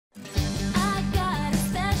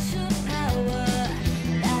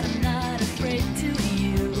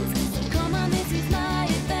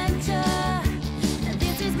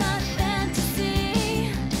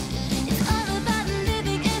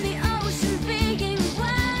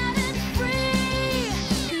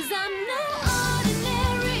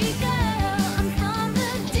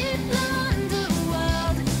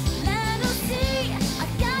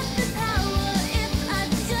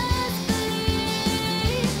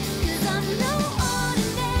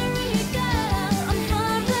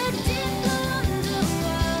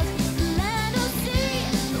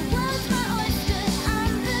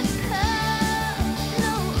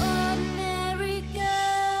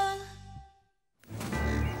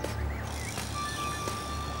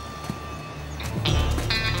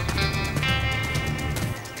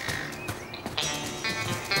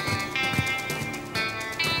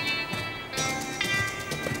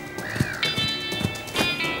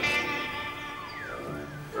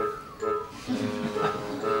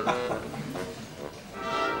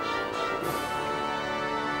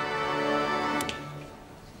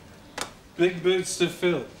Big Boots to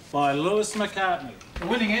Fill by Lewis McCartney. The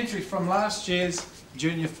winning entry from last year's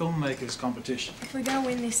Junior Filmmakers competition. If we're going to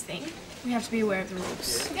win this thing, we have to be aware of the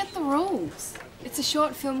rules. Forget the rules. It's a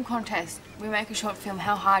short film contest. We make a short film,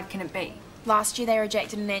 how hard can it be? Last year they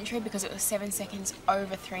rejected an entry because it was 7 seconds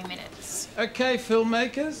over 3 minutes. Okay,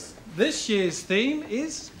 filmmakers, this year's theme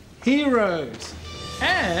is heroes.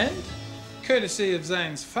 And, courtesy of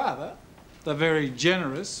Zane's father, the very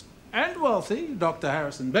generous and wealthy Dr.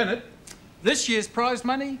 Harrison Bennett, this year's prize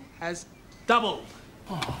money has doubled.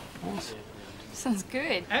 Oh, awesome. Sounds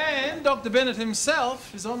good. And Dr. Bennett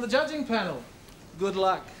himself is on the judging panel. Good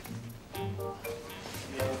luck.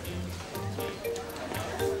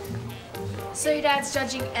 So your dad's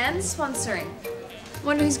judging and sponsoring.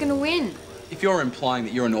 Wonder who's gonna win. If you're implying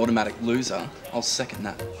that you're an automatic loser, I'll second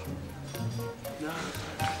that.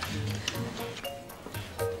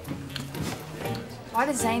 Why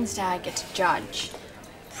does Zane's dad get to judge?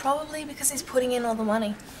 Probably because he's putting in all the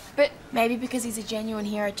money. But maybe because he's a genuine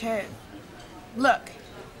hero too. Look,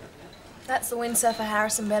 that's the windsurfer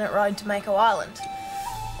Harrison Bennett rode to Mako Island.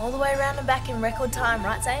 All the way around and back in record time,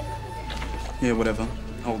 right, Zane? Yeah, whatever.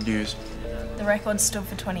 Old news. The record stood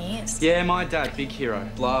for 20 years. Yeah, my dad, big hero.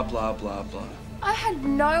 Blah, blah, blah, blah. I had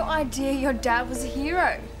no idea your dad was a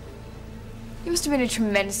hero. You must have been a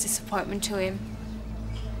tremendous disappointment to him.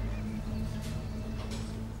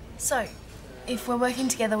 So, if we're working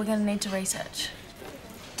together, we're going to need to research.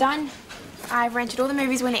 Done. I've rented all the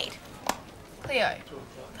movies we need. Cleo,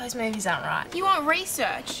 those movies aren't right. You want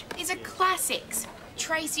research? These are classics.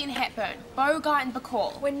 Tracy and Hepburn, Bogart and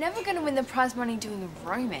Bacall. We're never going to win the prize money doing a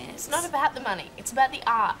romance. It's not about the money, it's about the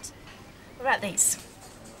art. What about these?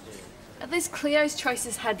 At least Cleo's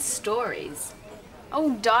choices had stories. I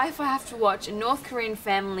will die if I have to watch a North Korean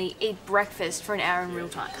family eat breakfast for an hour in real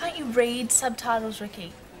time. Can't you read subtitles,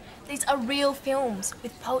 Rikki? These are real films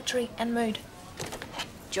with poetry and mood.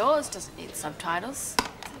 Jaws doesn't need subtitles.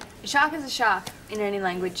 A shark is a shark in any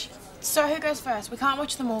language. So who goes first? We can't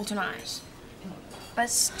watch them all tonight.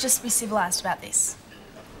 Let's just be civilised about this.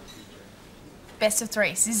 Best of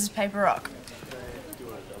 3, scissors, paper, rock.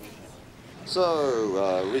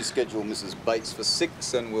 So, reschedule Mrs. Bates for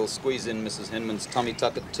 6 and we'll squeeze in Mrs. Henman's tummy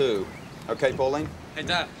tuck at 2. Okay, Pauline? Hey,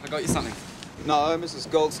 Dad, I got you something. No, Mrs.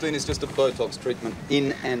 Goldstein is just a Botox treatment,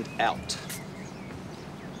 in and out.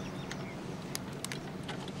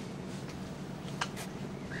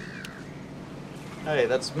 Hey,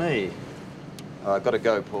 that's me. I've got to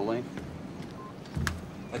go, Pauline.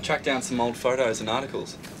 I tracked down some old photos and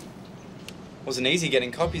articles. Wasn't easy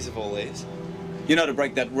getting copies of all these. You know, to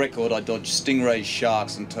break that record, I dodged stingrays,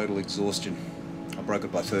 sharks, and total exhaustion. I broke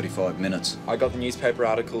it by 35 minutes. I got the newspaper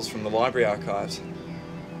articles from the library archives.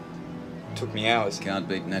 Took me hours. Can't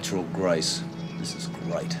beat natural grace. This is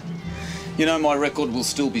great. You know, my record will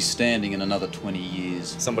still be standing in another 20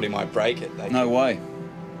 years. Somebody might break it. No way.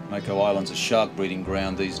 Mako Island's a shark breeding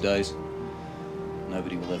ground these days.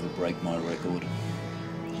 Nobody will ever break my record.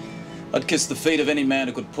 I'd kiss the feet of any man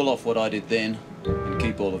who could pull off what I did then and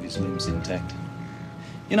keep all of his limbs intact.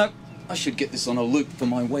 You know, I should get this on a loop for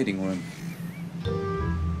my waiting room.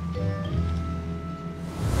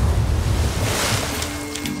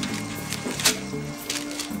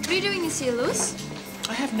 What are you doing this year, Lewis?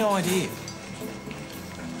 I have no idea.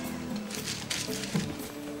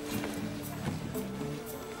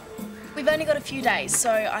 We've only got a few days,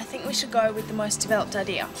 so I think we should go with the most developed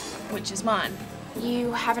idea, which is mine.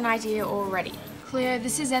 You have an idea already. Cleo,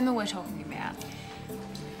 this is Emma we're talking about.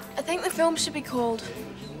 I think the film should be called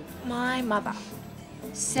My Mother.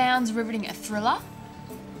 Sounds riveting. A thriller?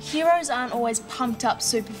 Heroes aren't always pumped up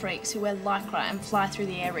super freaks who wear lycra and fly through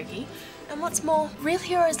the air, Rikki. And what's more, real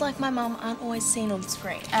heroes like my mum aren't always seen on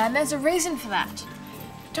screen. And there's a reason for that.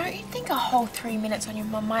 Don't you think a whole 3 minutes on your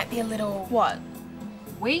mum might be a little... What?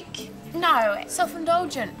 Weak? No.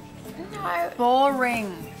 Self-indulgent? No.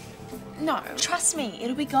 Boring? No. Trust me,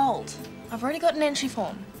 it'll be gold. I've already got an entry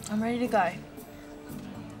form. I'm ready to go.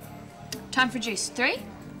 Time for juice. 3?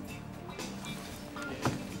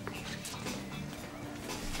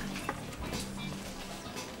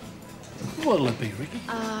 What'll it be, Rikki?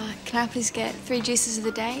 Can I please get 3 juices of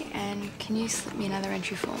the day, and can you slip me another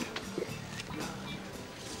entry form?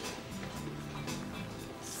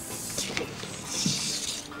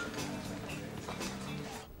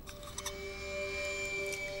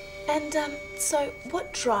 And, so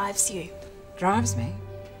what drives you? Drives me?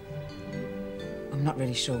 I'm not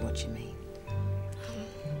really sure what you mean.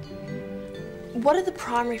 What are the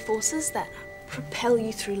primary forces that propel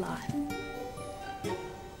you through life?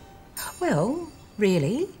 Well,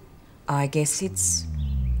 really, I guess it's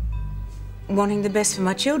wanting the best for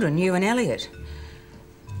my children, you and Elliot.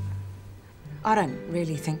 I don't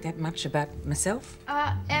really think that much about myself.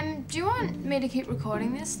 Do you want me to keep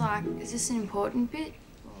recording this? Like, is this an important bit?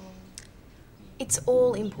 It's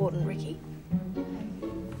all important, Rikki.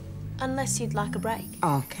 Unless you'd like a break.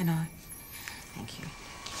 Oh, can I? Thank you.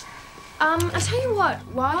 I tell you what,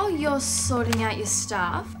 while you're sorting out your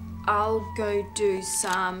stuff, I'll go do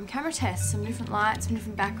some camera tests, some different lights, some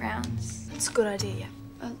different backgrounds. It's a good idea.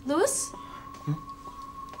 Lewis?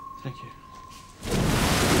 Thank you.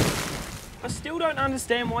 I still don't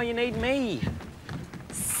understand why you need me.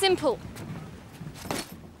 Simple.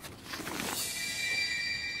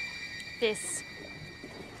 This.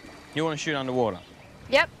 You want to shoot underwater?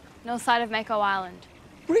 Yep, north side of Mako Island.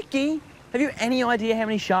 Rikki, have you any idea how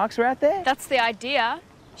many sharks are out there? That's the idea.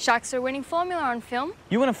 Sharks are a winning formula on film.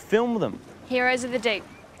 You want to film them? Heroes of the deep.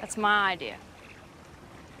 That's my idea.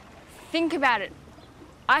 Think about it.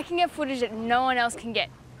 I can get footage that no one else can get.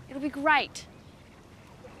 It'll be great.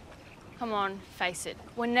 Come on, face it.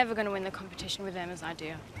 We're never going to win the competition with Emma's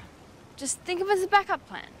idea. Just think of it as a backup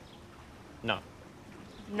plan. No.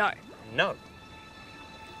 No. No.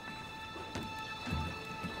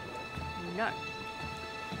 No.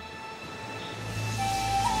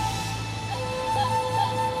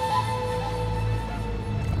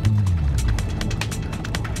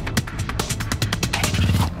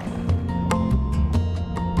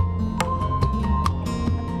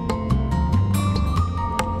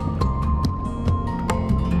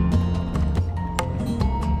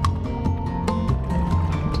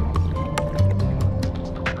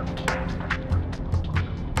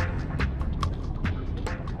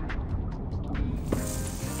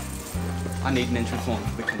 I need an entry form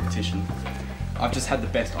for the competition. I've just had the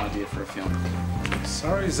best idea for a film.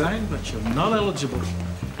 Sorry, Zane, but you're not eligible.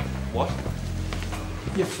 What?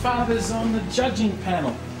 Your father's on the judging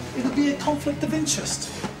panel. It'll be a conflict of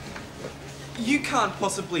interest. You can't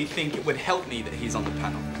possibly think it would help me that he's on the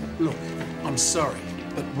panel. Look, I'm sorry,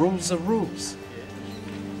 but rules are rules.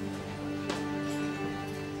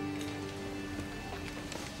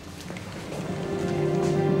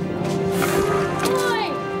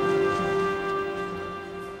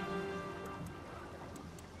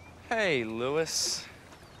 Hey, Lewis.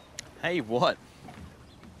 Hey, what?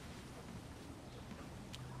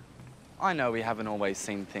 I know we haven't always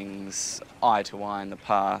seen things eye to eye in the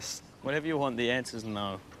past. Whatever you want, the answer's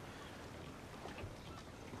no.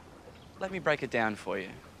 Let me break it down for you.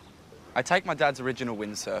 I take my dad's original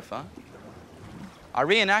windsurfer. I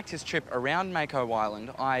reenact his trip around Mako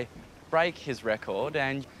Island. I break his record,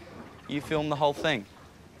 and you film the whole thing.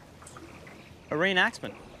 A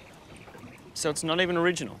reenactment. So it's not even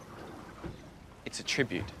original. It's a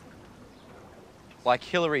tribute. Like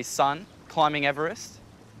Hillary's son climbing Everest.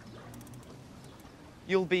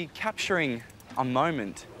 You'll be capturing a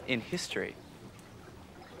moment in history.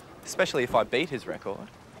 Especially if I beat his record.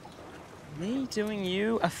 Me doing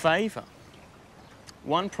you a favour.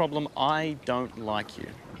 One problem, I don't like you.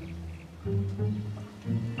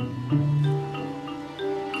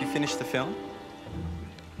 You finished the film?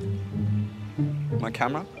 My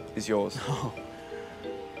camera is yours. Oh.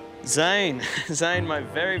 Zane. Zane, my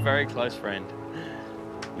very, very close friend.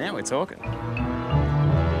 Now we're talking.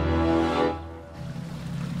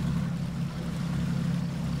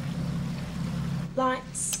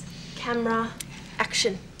 Lights, camera,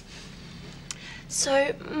 action.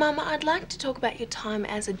 So, Mama, I'd like to talk about your time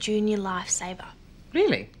as a junior lifesaver.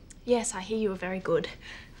 Really? Yes, I hear you were very good.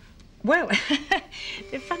 Well,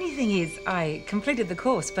 the funny thing is, I completed the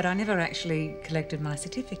course, but I never actually collected my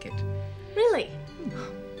certificate. Really?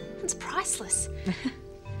 It's priceless.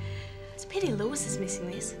 It's a pity Lewis is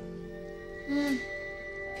missing this.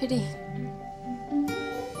 Pity.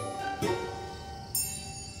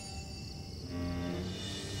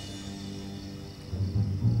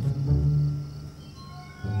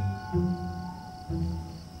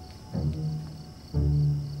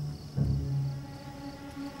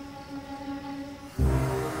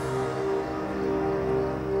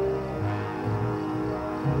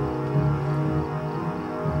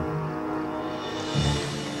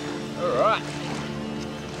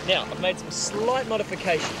 Now, I've made some slight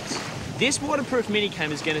modifications. This waterproof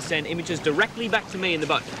minicam is going to send images directly back to me in the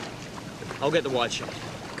boat. I'll get the wide shot.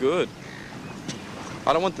 Good.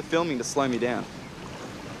 I don't want the filming to slow me down.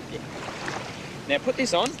 Yeah. Now put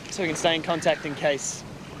this on so we can stay in contact in case...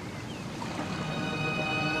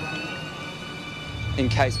 In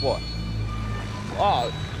case what?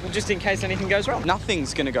 Oh, well, just in case anything goes wrong.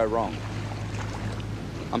 Nothing's gonna go wrong.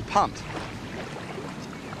 I'm pumped.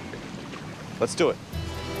 Let's do it.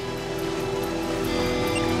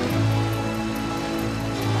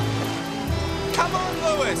 Come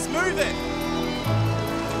on, Lewis, move it!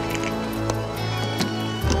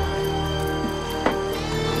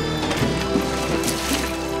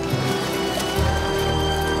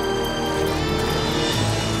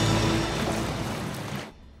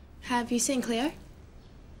 Have you seen Cleo?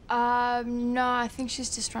 No, I think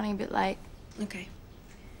she's just running a bit late. Okay.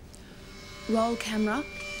 Roll camera.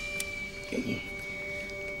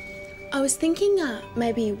 I was thinking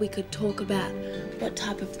maybe we could talk about what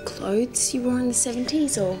type of clothes you wore in the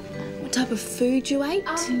 70s or what type of food you ate.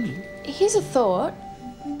 Here's a thought.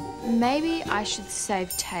 Maybe I should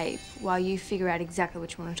save tape while you figure out exactly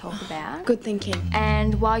what you want to talk about. Good thinking.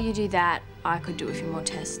 And while you do that, I could do a few more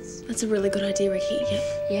tests. That's a really good idea, Rikki. Yep.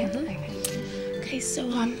 Yeah? Okay. Okay,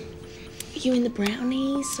 so, are you in the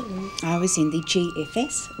brownies or...? I was in the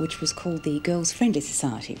GFS, which was called the Girls Friendly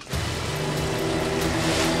Society.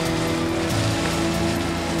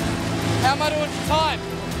 How am I doing for time?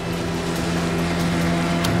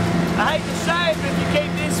 I hate to say it, but if you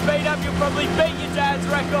keep this speed up, you'll probably beat your dad's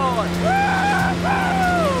record.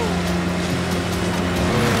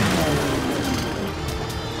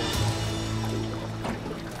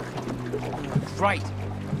 Great.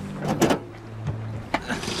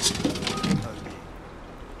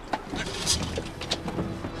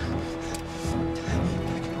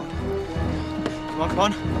 Come on, come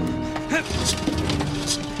on.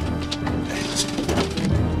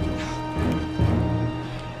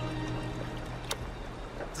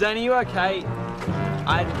 Zane, are you okay?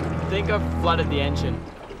 I think I've flooded the engine.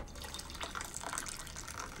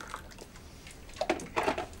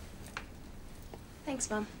 Thanks,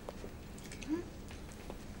 Mum.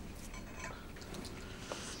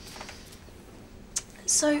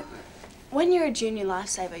 So, when you're a junior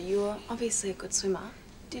lifesaver, you were obviously a good swimmer.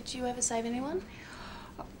 Did you ever save anyone?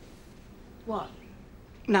 What?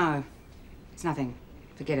 No, it's nothing.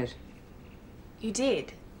 Forget it. You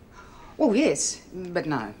did? Oh, yes, but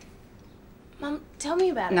no. Mum, tell me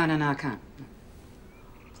about it. No, I can't.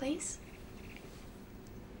 Please?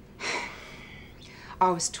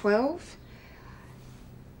 I was 12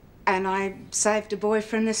 and I saved a boy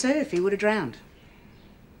from the surf. He would have drowned.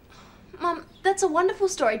 Mum, that's a wonderful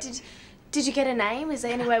story. Did you get a name? Is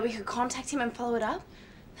there any way we could contact him and follow it up?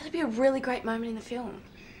 That'd be a really great moment in the film.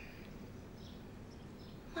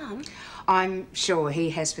 Mum? I'm sure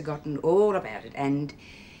he has forgotten all about it, and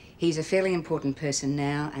he's a fairly important person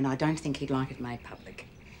now, and I don't think he'd like it made public.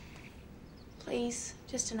 Please,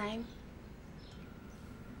 just a name.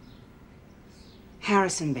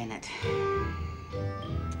 Harrison Bennett.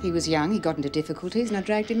 He was young, he got into difficulties, and I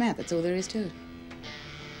dragged him out. That's all there is to it.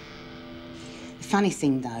 The funny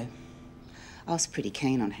thing, though, I was pretty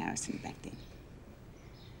keen on Harrison back then.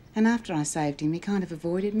 And after I saved him, he kind of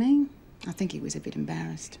avoided me. I think he was a bit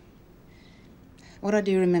embarrassed. What I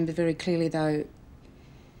do remember very clearly, though,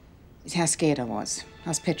 is how scared I was. I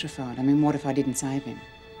was petrified. I mean, what if I didn't save him?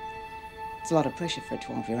 It's a lot of pressure for a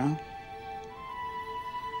 12-year-old.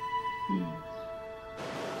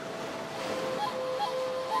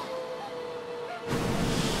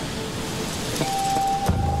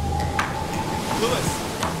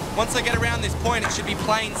 Lewis, once I get around this point, it should be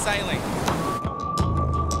plain sailing.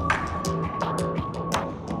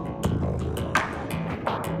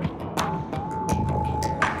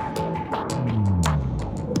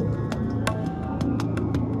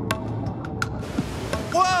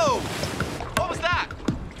 Whoa! What was that?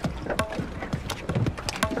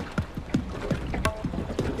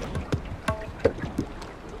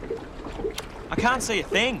 I can't see a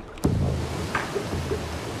thing.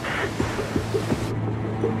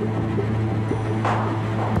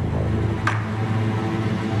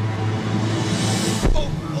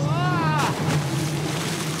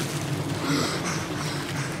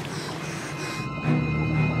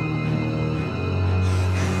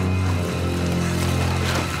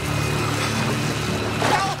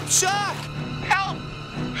 Shark! Help!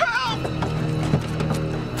 Help!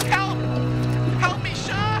 Help! Help me,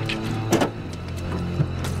 shark!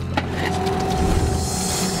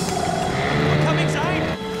 I'm coming, Zane!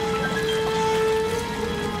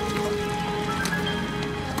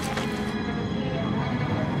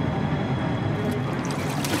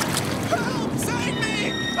 Help! Save me!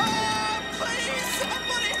 Please,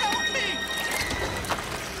 somebody help me!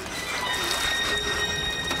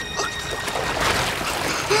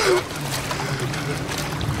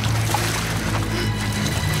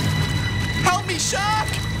 Help me, shark!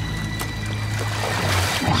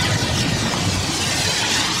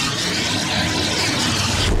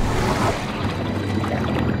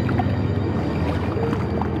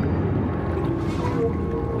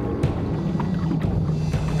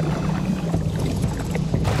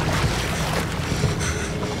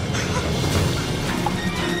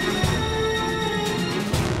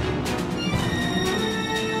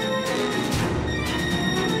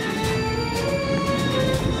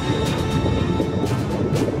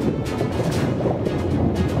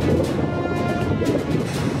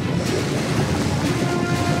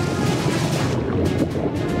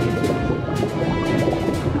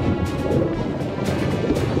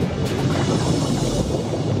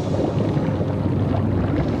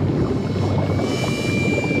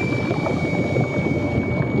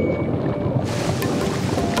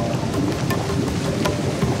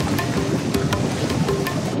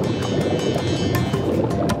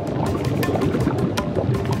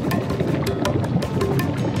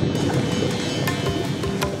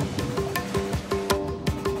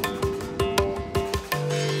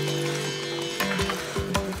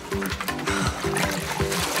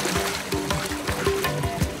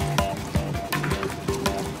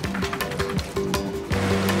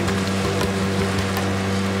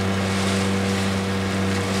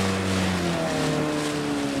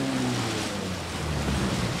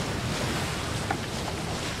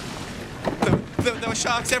 were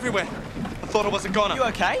sharks everywhere. I thought I wasn't gonna. You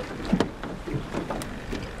okay?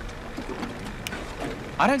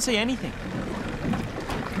 I don't see anything.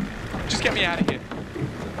 Just get me out of here.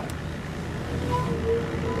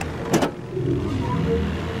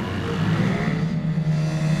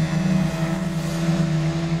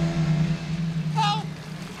 Help!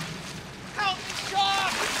 Help me,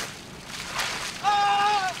 shark!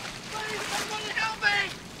 Ah! Please, somebody help me!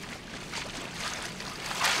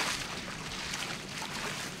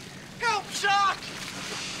 Help, shark!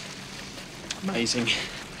 Amazing.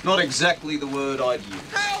 Not exactly the word I'd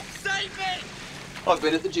use. Help! Save me! I've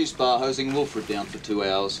been at the juice bar hosing Wilfred down for 2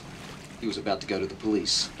 hours. He was about to go to the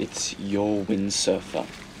police. It's your windsurfer,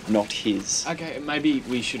 not his. Okay, maybe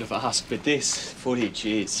we should have asked, but this footage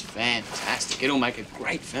is fantastic. It'll make a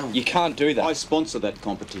great film. You can't do that. I sponsor that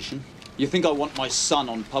competition. You think I want my son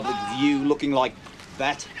on public view looking like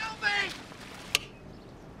that? Help me!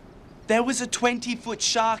 There was a 20-foot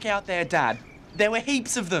shark out there, Dad. There were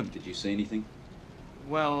heaps of them. Did you see anything?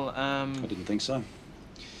 Well, I didn't think so.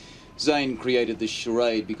 Zane created this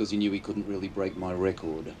charade because he knew he couldn't really break my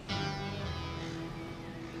record.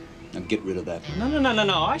 Now get rid of that.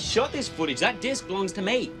 No. I shot this footage. That disc belongs to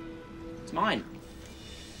me. It's mine.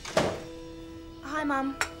 Hi,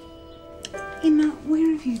 Mum. Emma,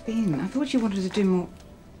 where have you been? I thought you wanted to do more.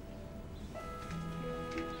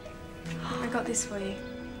 I got this for you.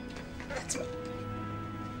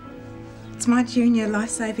 It's my junior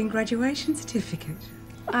life-saving graduation certificate.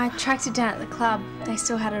 I tracked it down at the club. They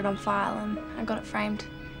still had it on file and I got it framed.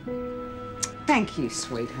 Thank you,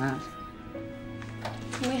 sweetheart.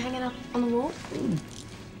 Can we hang it up on the wall?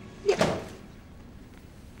 Yeah.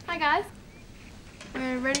 Hi, guys.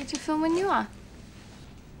 We're ready to film when you are.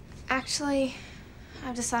 Actually,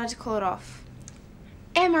 I've decided to call it off.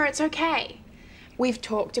 Emma, it's okay. We've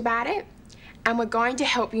talked about it and we're going to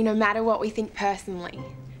help you no matter what we think personally.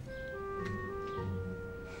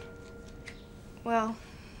 Well,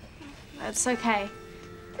 that's okay.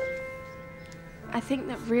 I think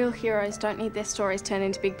that real heroes don't need their stories turned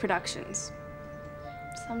into big productions.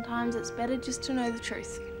 Sometimes it's better just to know the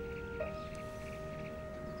truth.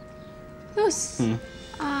 Lewis,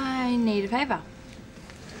 I need a favour.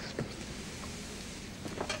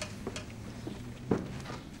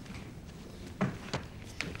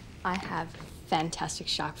 I have fantastic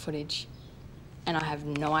shark footage, and I have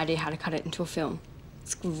no idea how to cut it into a film.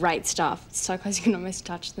 It's great stuff. It's so close you can almost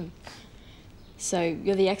touch them. So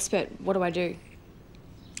you're the expert. What do I do?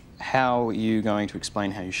 How are you going to explain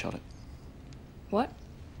how you shot it? What?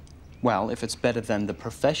 Well, if it's better than the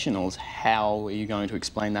professionals, how are you going to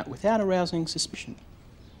explain that without arousing suspicion?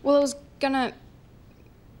 Well, I was gonna...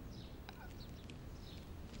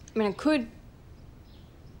 I mean, I could...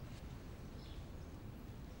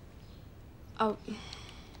 Oh...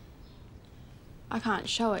 I can't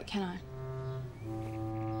show it, can I?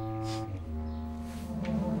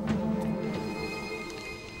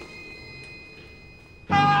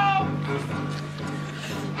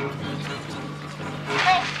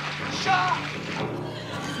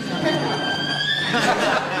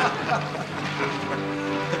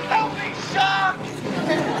 Help me, shark!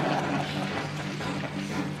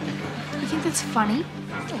 You think that's funny?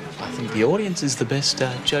 I think the audience is the best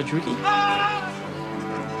judge, Rikki.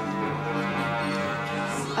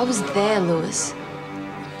 I was there, Lewis.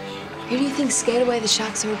 Who do you think scared away the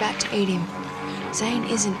sharks who were about to eat him? Zane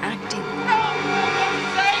isn't acting.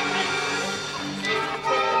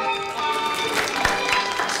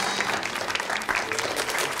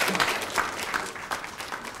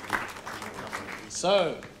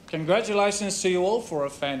 So, congratulations to you all for a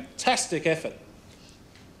fantastic effort.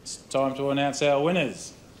 It's time to announce our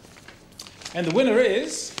winners. And the winner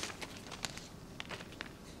is,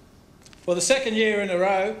 for the second year in a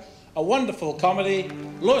row, a wonderful comedy,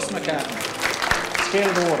 Lewis McCartney, Scared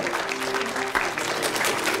of the Water.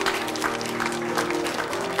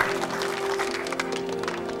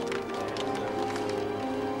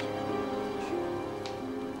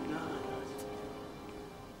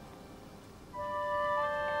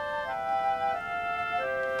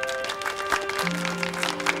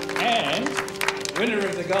 Winner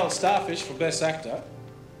of the Gold Starfish for Best Actor,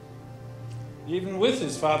 even with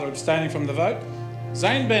his father abstaining from the vote,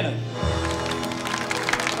 Zane Bennett.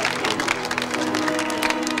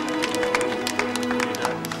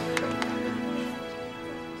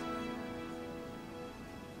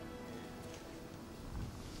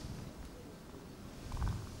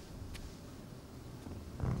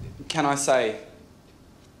 Can I say,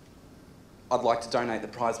 I'd like to donate the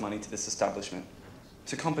prize money to this establishment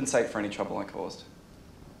to compensate for any trouble I caused.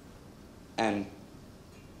 And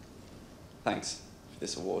thanks for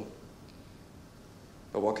this award.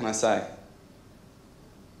 But what can I say?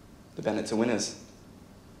 The Bennetts are winners.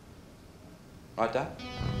 Right, Dad?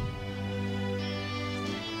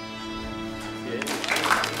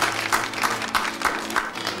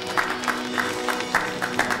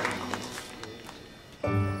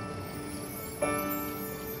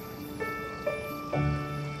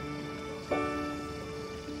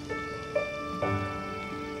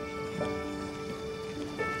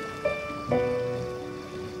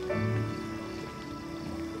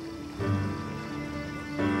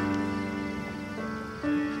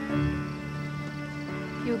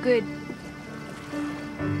 You're good.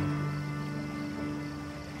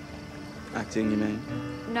 Acting, you mean?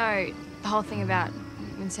 No, the whole thing about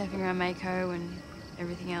windsurfing around Mako and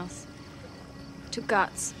everything else. Took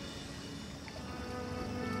guts.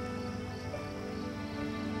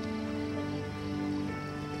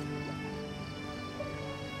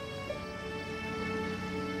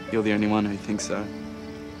 You're the only one who thinks so.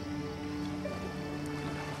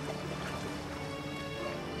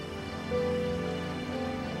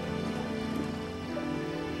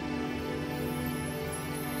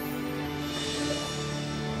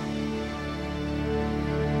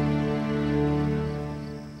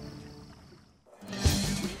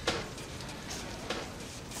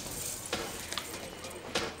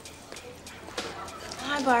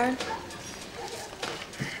 Hi, Byron.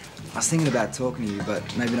 I was thinking about talking to you, but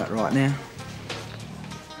maybe not right now.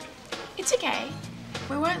 It's okay.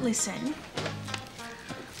 We won't listen.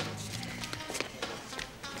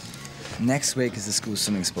 Next week is the school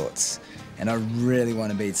swimming sports, and I really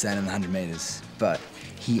want to beat Zane in the 100 metres, but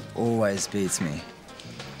he always beats me.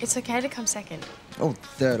 It's okay to come second. Oh,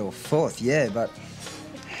 third or fourth, yeah, but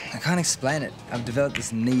I can't explain it. I've developed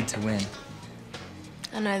this need to win.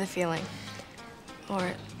 I know the feeling. Or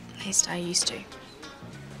at least I used to.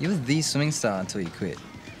 You were the swimming star until you quit,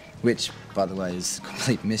 which, by the way, is a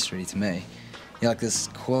complete mystery to me. You're like this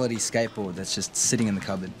quality skateboard that's just sitting in the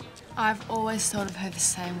cupboard. I've always thought of her the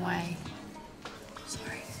same way.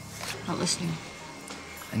 Sorry, not listening.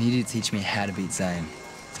 I need you to teach me how to beat Zane.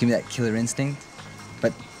 To give me that killer instinct,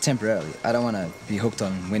 but temporarily. I don't want to be hooked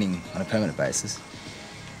on winning on a permanent basis.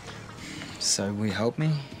 So will you help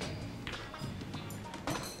me?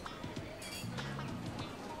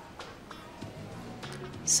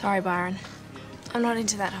 Sorry, Byron. I'm not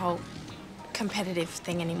into that whole competitive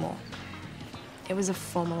thing anymore. It was a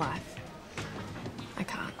former life. I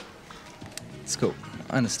can't. It's cool.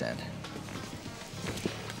 I understand.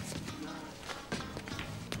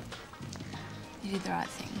 You did the right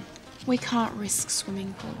thing. We can't risk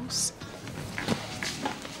swimming pools.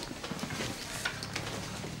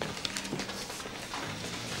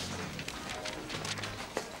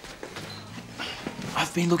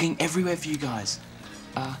 I've been looking everywhere for you guys.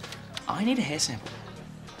 I need a hair sample.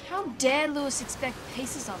 How dare Lewis expect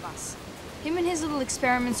pieces of us? Him and his little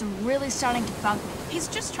experiments are really starting to bug me. He's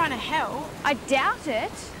just trying to help. I doubt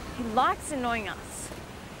it. He likes annoying us.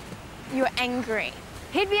 You're angry.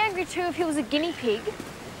 He'd be angry too if he was a guinea pig.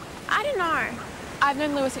 I don't know. I've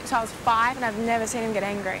known Lewis since I was 5 and I've never seen him get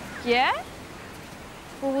angry. Yeah?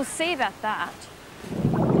 Well, we'll see about that.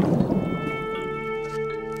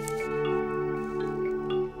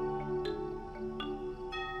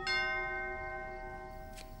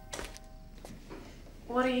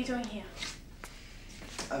 What are you doing here?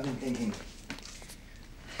 I've been thinking,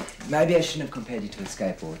 maybe I shouldn't have compared you to a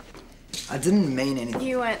skateboard. I didn't mean anything.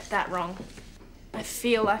 You weren't that wrong. I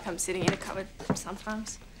feel like I'm sitting in a cupboard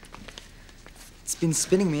sometimes. It's been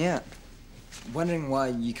spinning me out, wondering why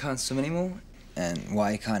you can't swim anymore and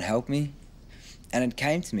why you can't help me. And it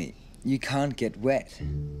came to me, you can't get wet.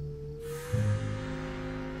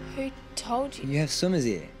 Who told you? You have swimmer's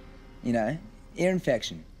ear, you know, ear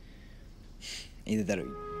infection. Either that or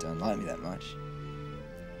you don't like me that much.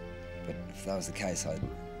 But if that was the case, I'd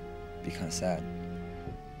be kind of sad.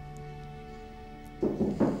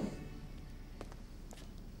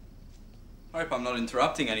 Hope I'm not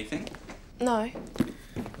interrupting anything. No.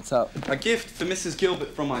 What's up? A gift for Mrs.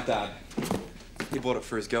 Gilbert from my dad. He bought it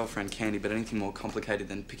for his girlfriend, Candy, but anything more complicated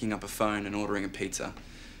than picking up a phone and ordering a pizza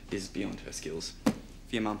is beyond her skills.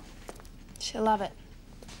 For your mum. She'll love it.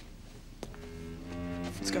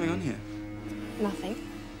 What's going on here? Nothing.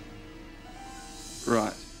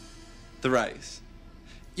 Right. The race.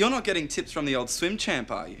 You're not getting tips from the old swim champ,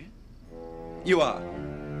 are you? You are.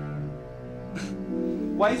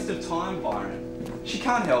 Waste of time, Byron. She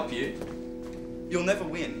can't help you. You'll never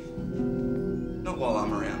win. Not while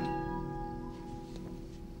I'm around.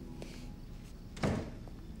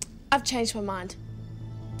 I've changed my mind.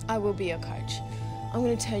 I will be your coach. I'm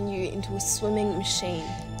going to turn you into a swimming machine.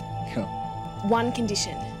 Cool. One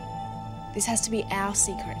condition. This has to be our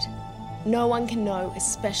secret. No one can know,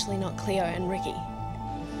 especially not Cleo and Rikki.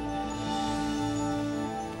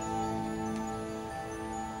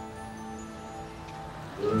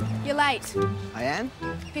 You're late. I am?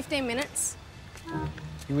 15 minutes.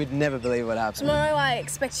 You would never believe what happened. Tomorrow I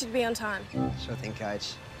expect you to be on time. Sure thing,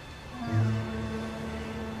 Coach.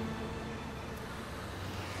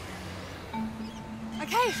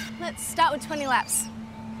 Okay, let's start with 20 laps.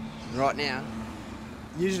 Right now,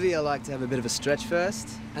 usually I like to have a bit of a stretch first,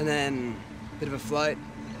 and then a bit of a float,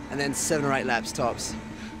 and then 7 or 8 laps tops.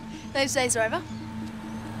 Those days are over.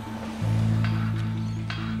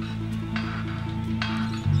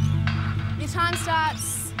 Your time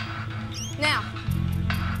starts now.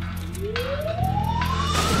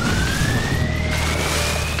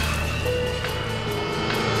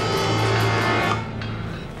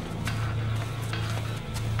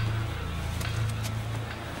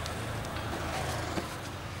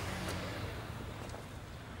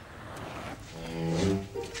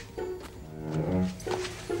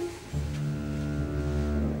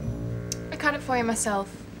 I cut it for you myself.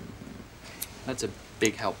 That's a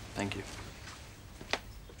big help, thank you.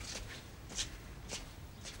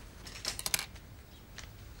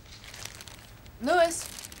 Lewis,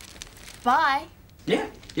 bye. Yeah,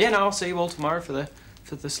 no, I'll see you all tomorrow for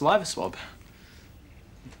the saliva swab.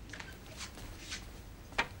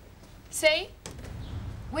 See?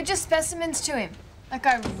 We're just specimens to him. That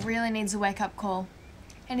guy really needs a wake-up call.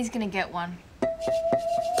 And he's gonna get one.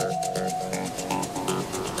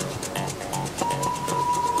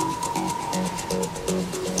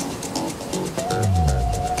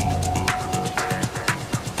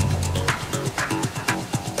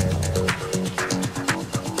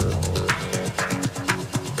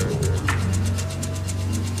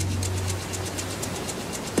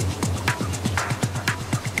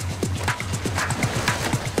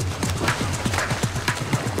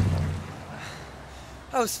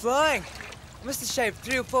 I was flying. I must have shaved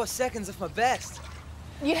 3 or 4 seconds off my best.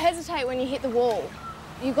 You hesitate when you hit the wall.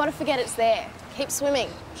 You've got to forget it's there. Keep swimming.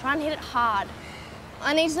 Try and hit it hard.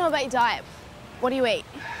 I need to know about your diet. What do you eat?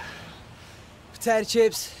 Potato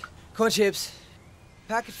chips, corn chips,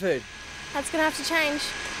 packet food. That's gonna have to change.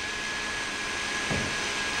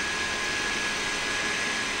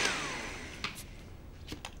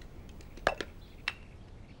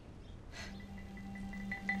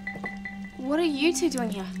 What are you two doing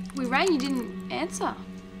here? We rang, you didn't answer.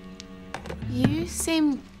 You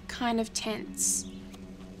seem kind of tense.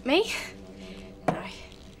 Me? No.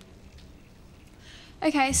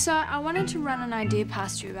 Okay, so I wanted to run an idea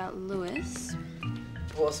past you about Lewis.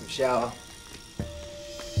 Awesome shower.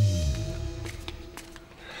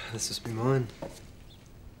 This must be mine.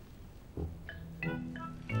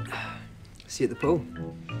 See you at the pool.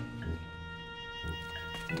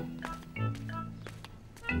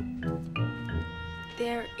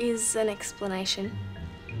 There is an explanation.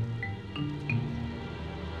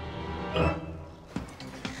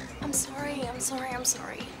 I'm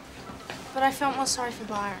sorry. But I felt more sorry for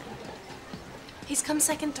Byron. He's come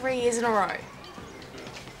second 3 years in a row.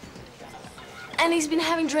 And he's been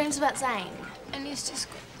having dreams about Zane. And he's just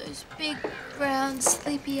got those big, brown,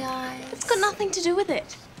 sleepy eyes. It's got nothing to do with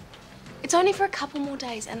it. It's only for a couple more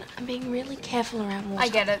days, and I'm being really careful around water. I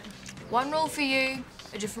get it. One rule for you,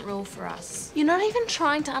 a different rule for us. You're not even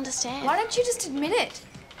trying to understand. Why don't you just admit it?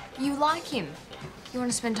 You like him. You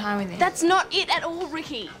want to spend time with him. That's not it at all,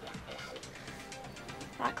 Rikki.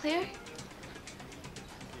 Right, Cleo?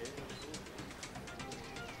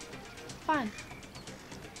 Fine.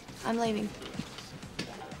 I'm leaving.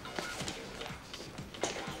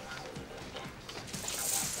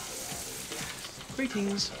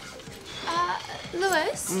 Greetings.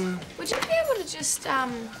 Lewis, would you be able to just,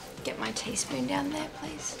 get my teaspoon down there,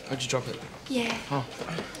 please? How'd you drop it? Yeah. Oh,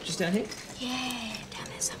 just down here? Yeah, down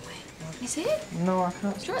there somewhere. You see it? No, I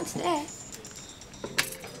can't. Sure, it's there.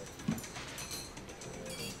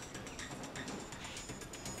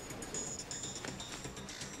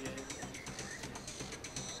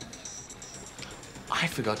 I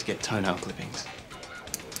forgot to get toenail clippings.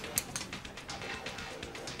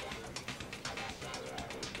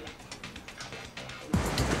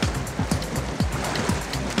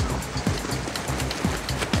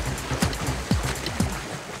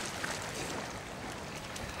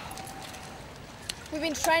 We've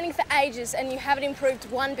been training for ages and you haven't improved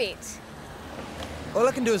one bit. All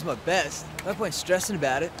I can do is my best. No point stressing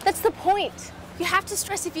about it. That's the point. You have to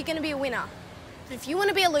stress if you're going to be a winner. But if you want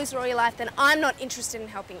to be a loser all your life, then I'm not interested in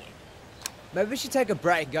helping you. Maybe we should take a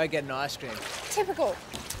break and go get an ice cream. Typical.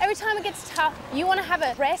 Every time it gets tough, you want to have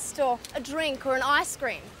a rest or a drink or an ice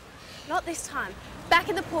cream. Not this time. Back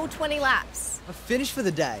in the pool 20 laps. I'm finished for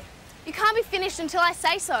the day. You can't be finished until I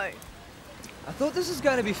say so. I thought this was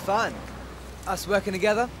going to be fun. Us working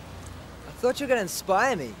together. I thought you were going to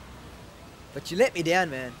inspire me. But you let me down,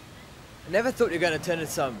 man. I never thought you were going to turn into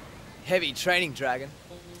some heavy training dragon.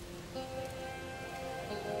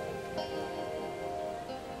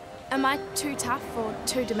 Am I too tough or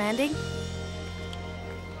too demanding?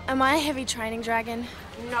 Am I a heavy training dragon?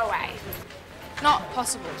 No way. Not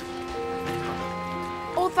possible.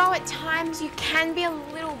 Although at times you can be a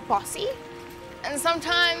little bossy. And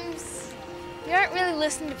sometimes you don't really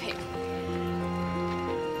listen to people.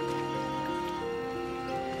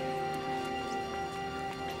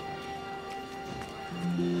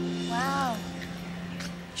 Wow.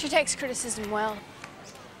 She takes criticism well.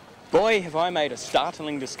 Boy, have I made a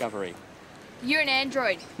startling discovery. You're an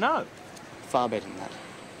android. No, far better than that.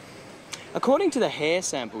 According to the hair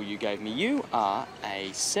sample you gave me, you are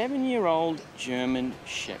a 7-year-old German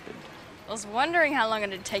Shepherd. I was wondering how long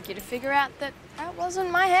it'd take you to figure out that that wasn't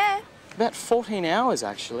my hair. About 14 hours,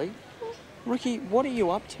 actually. Rikki, what are you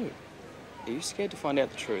up to? Are you scared to find out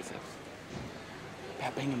the truth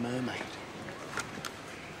about being a mermaid?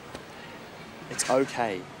 It's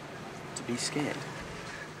okay to be scared.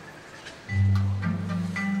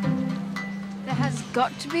 There has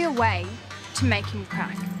got to be a way to make him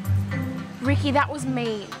crack. Rikki, that was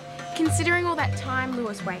mean. Considering all that time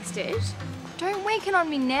Lewis wasted. Don't weaken on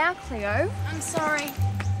me now, Cleo. I'm sorry.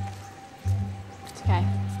 It's okay.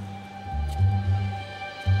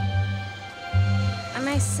 I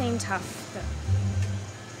may seem tough, but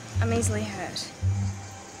I'm easily hurt.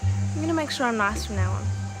 I'm gonna make sure I'm nice from now on.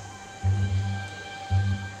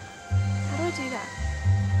 How do I do that?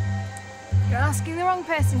 You're asking the wrong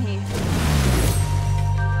person here.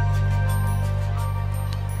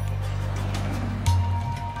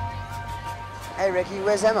 Hey, Rikki,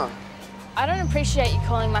 where's Emma? I don't appreciate you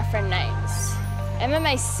calling my friend names. Emma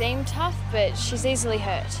may seem tough, but she's easily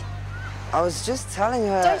hurt. I was just telling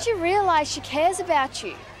her... Don't you realise she cares about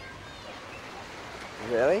you?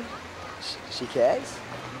 Really? She cares?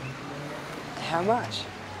 How much?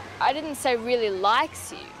 I didn't say really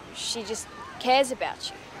likes you. She just cares about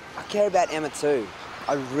you. I care about Emma too.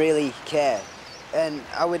 I really care. And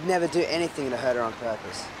I would never do anything to hurt her on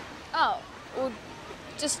purpose. Oh, well,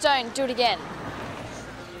 just don't do it again.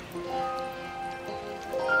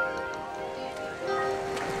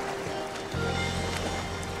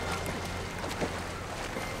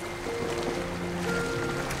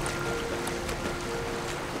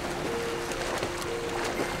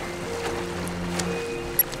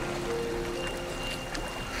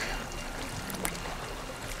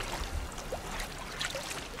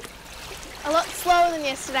 A lot slower than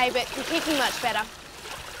yesterday, but you're kicking much better.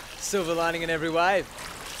 Silver lining in every wave.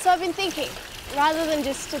 So I've been thinking, rather than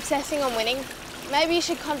just obsessing on winning, maybe you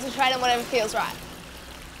should concentrate on whatever feels right.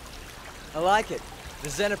 I like it. The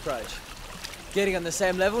Zen approach. Getting on the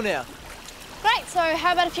same level now. Great, so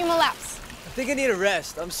how about a few more laps? I think I need a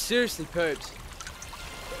rest. I'm seriously pooped.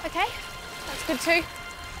 Okay, that's good too.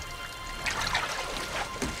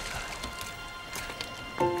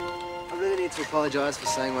 I really need to apologise for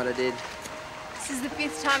saying what I did. This is the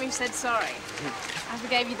 5th time you've said sorry. I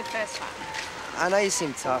forgave you the first time. I know you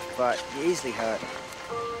seem tough, but you're easily hurt.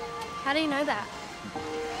 How do you know that?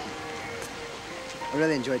 I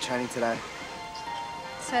really enjoyed training today.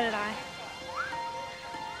 So did I.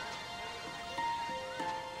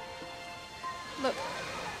 Look,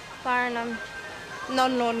 Byron, I'm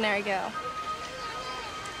not an ordinary girl.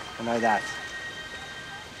 I know that.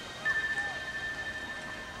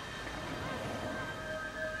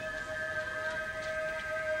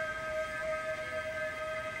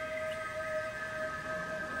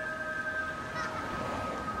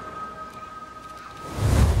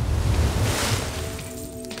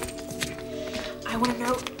 I want to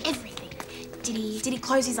know everything. Did he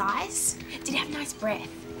close his eyes? Did he have nice breath?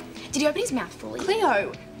 Did he open his mouth fully?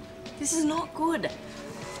 Cleo, this is not good.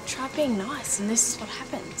 Try being nice and this is what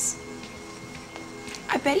happens.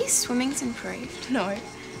 I bet his swimming's improved. No,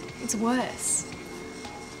 it's worse.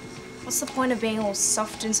 What's the point of being all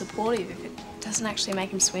soft and supportive if it doesn't actually make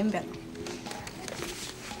him swim better?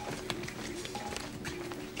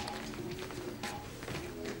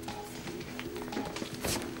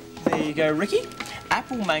 There you go, Rikki.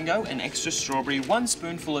 Apple, mango, an extra strawberry, 1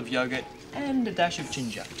 spoonful of yogurt, and a dash of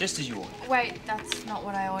ginger, just as you ordered. Wait, that's not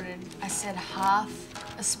what I ordered. I said half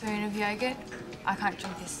a spoon of yogurt. I can't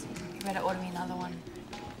drink this. You better order me another one.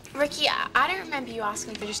 Rikki, I don't remember you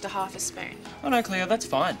asking for just a half a spoon. Oh no, Cleo, that's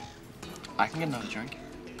fine. I can get another drink.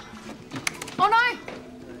 Oh no!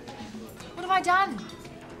 What have I done?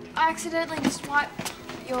 I accidentally just wiped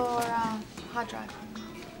your hard drive.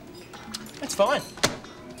 That's fine.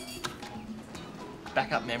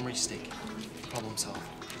 Backup memory stick. Problem solved.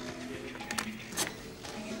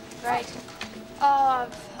 Great. Oh,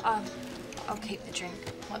 I'll keep the drink.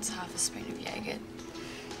 What's half a spoon of yogurt?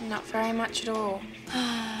 Not very much at all.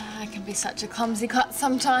 I can be such a clumsy cut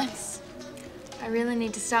sometimes. I really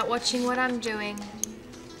need to start watching what I'm doing.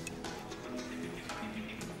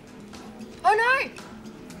 Oh no!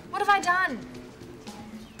 What have I done?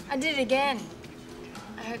 I did it again.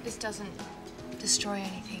 I hope this doesn't destroy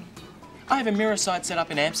anything. I have a mirror site set up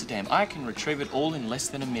in Amsterdam. I can retrieve it all in less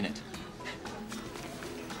than a minute.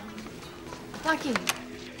 Lucky.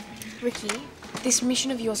 Rikki, this mission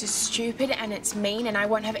of yours is stupid and it's mean and I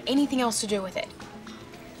won't have anything else to do with it.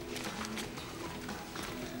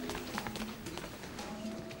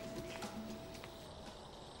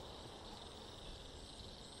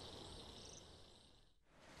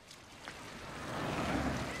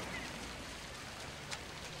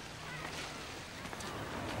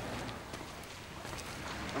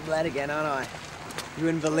 I'm late again, aren't I? You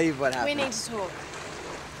wouldn't believe what happened. We need to talk.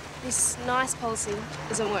 This nice policy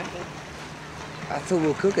isn't working. I thought we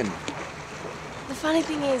were cooking. The funny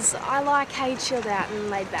thing is, I like how you chilled out and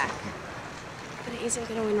laid back. But it isn't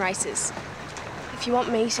going to win races. If you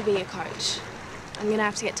want me to be your coach, I'm going to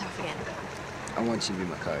have to get tough again. I want you to be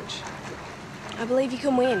my coach. I believe you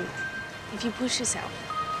can win if you push yourself.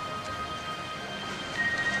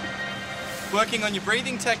 Working on your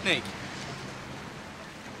breathing technique.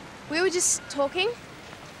 We were just talking.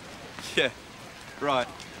 Yeah, right.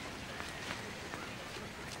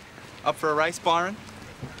 Up for a race, Byron?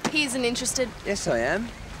 He isn't interested. Yes, I am.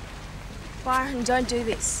 Byron, don't do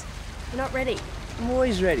this. You're not ready. I'm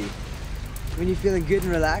always ready. When you're feeling good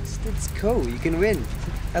and relaxed, it's cool. You can win.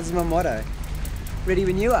 That's my motto. Ready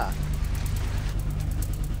when you are.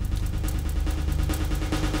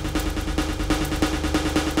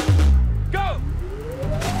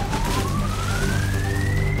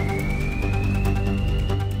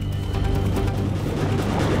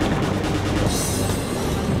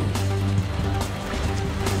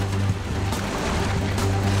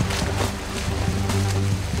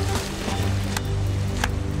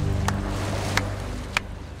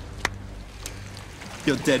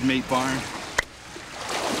 You're dead meat, Byron.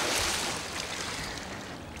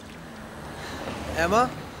 Emma?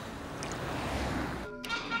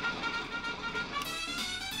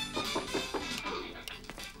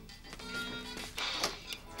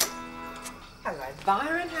 Hello,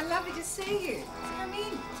 Byron. How lovely to see you. Come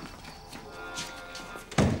in.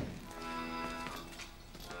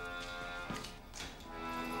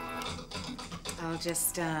 I'll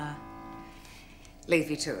just, leave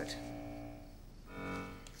you to it.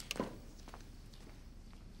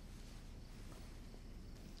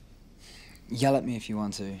 Yell at me if you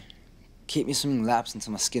want to. Keep me swimming laps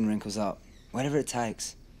until my skin wrinkles up. Whatever it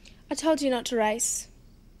takes. I told you not to race.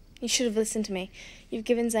 You should have listened to me. You've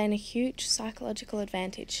given Zane a huge psychological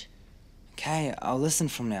advantage. Okay, I'll listen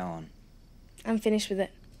from now on. I'm finished with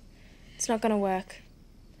it. It's not going to work.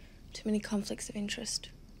 Too many conflicts of interest.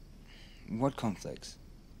 What conflicts?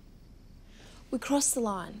 We crossed the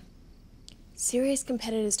line. Serious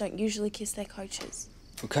competitors don't usually kiss their coaches.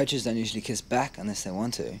 Well, coaches don't usually kiss back unless they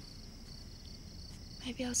want to.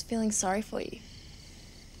 Maybe I was feeling sorry for you.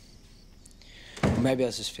 Or maybe I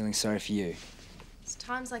was just feeling sorry for you. It's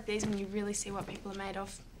times like these when you really see what people are made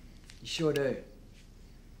of. You sure do.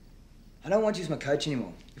 I don't want you as my coach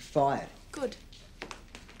anymore. You're fired. Good.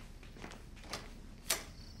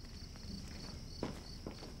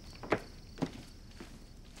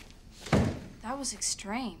 That was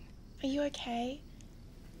extreme. Are you okay?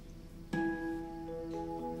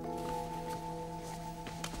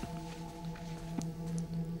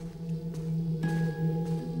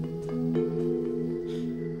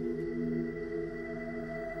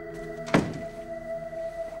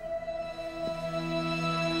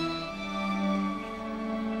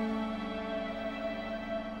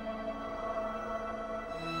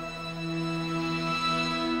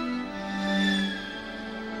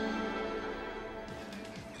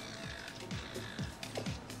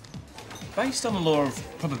 Based on the law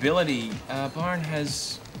of probability, Byron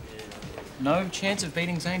has no chance of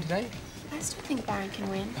beating Zane today. I still think Byron can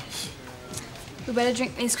win. We better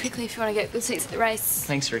drink these quickly if you want to get good seats at the race.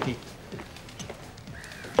 Thanks, Rikki.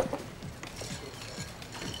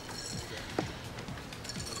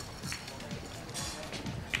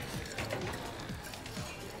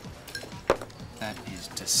 That is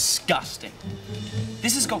disgusting.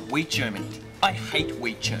 This has got wheat germ in it. I hate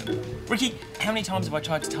wheat germ. Rikki, how many times have I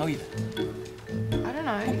tried to tell you that? I don't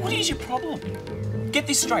know. What is your problem? Get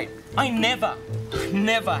this straight. I never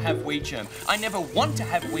have weed germ. I never want to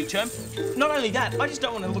have weed germ. Not only that, I just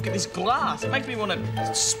don't want to look at this glass. It makes me want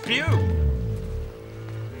to spew.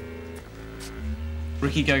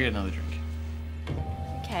 Rikki, go get another drink.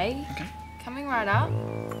 Okay. Okay. Coming right up.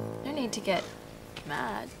 No need to get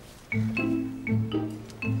mad. Is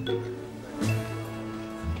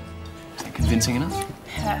that convincing enough?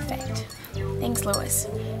 Perfect. Thanks, Lewis.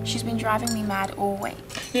 She's been driving me mad all week.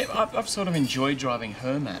 Yeah, I've sort of enjoyed driving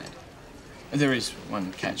her mad. There is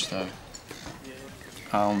one catch, though.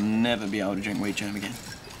 I'll never be able to drink wheat germ again.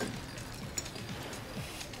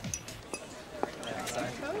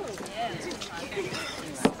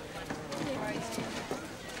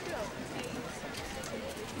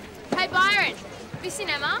 Hey, Byron. Have you seen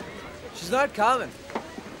Emma? She's not coming.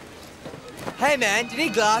 Hey, man, do you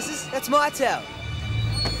need glasses? That's my towel.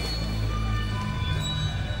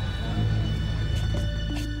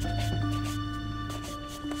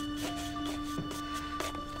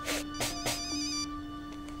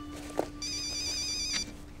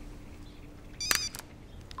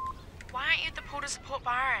 Why aren't you at the pool to support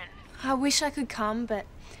Byron? I wish I could come, but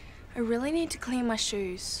I really need to clean my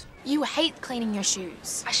shoes. You hate cleaning your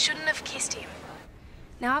shoes. I shouldn't have kissed him.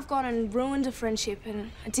 Now I've gone and ruined a friendship,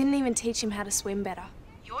 and I didn't even teach him how to swim better.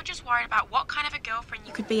 You're just worried about what kind of a girlfriend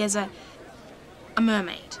you could be as a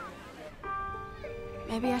mermaid.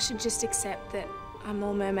 Maybe I should just accept that I'm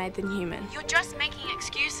more mermaid than human. You're just making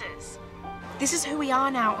excuses. This is who we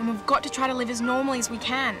are now, and we've got to try to live as normally as we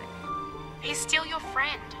can. He's still your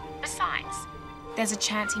friend. Besides, there's a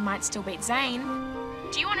chance he might still beat Zane.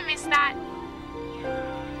 Do you want to miss that?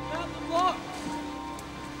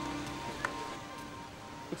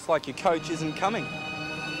 Looks like your coach isn't coming.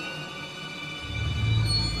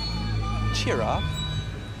 Cheer up.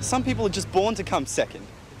 Some people are just born to come second.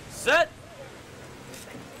 Set!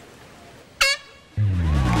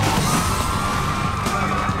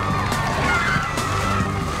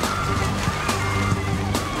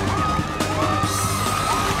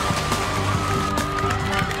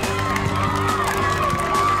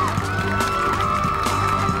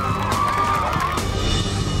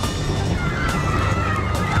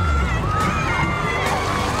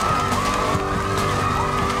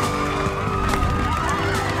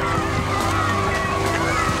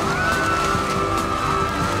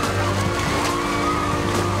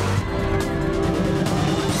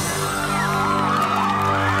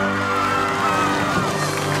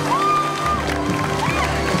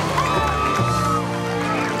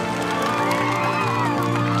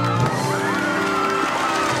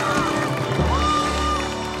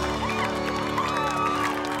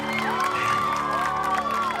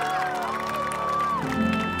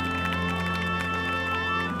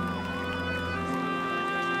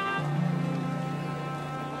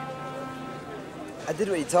 I did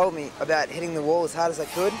what you told me about hitting the wall as hard as I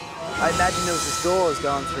could. I imagined there was this door I was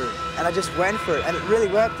going through, and I just went for it, and it really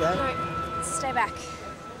worked, Dad. No, stay back.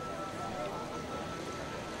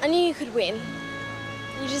 I knew you could win.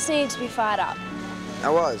 You just needed to be fired up. I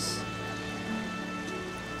was.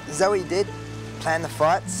 Is that what you did? Plan the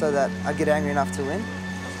fight so that I'd get angry enough to win?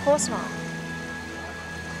 Of course not.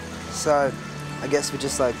 So, I guess we're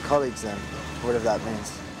just like colleagues then, whatever that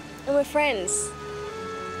means. And we're friends.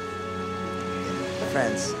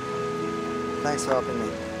 Friends. Thanks for helping me.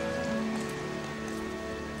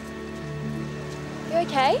 You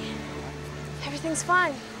okay? Everything's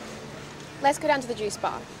fine. Let's go down to the juice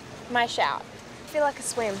bar. My shout. I feel like a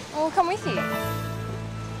swim. I'll come with you.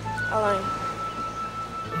 Alone.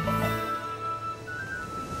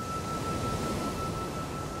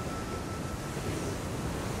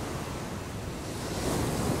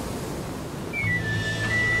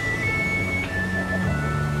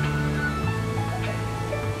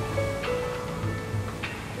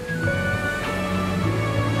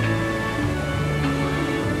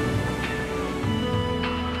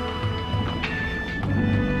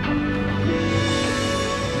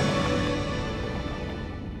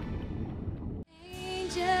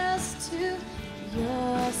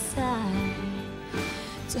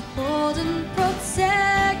 To hold and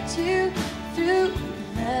protect you through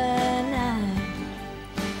the night.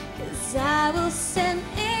 'Cause I will send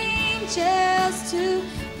angels to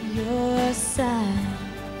your side.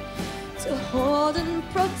 To hold and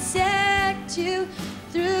protect you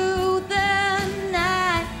through the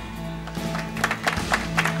night.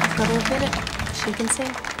 I've got to admit it, she can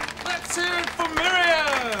sing. Let's hear it for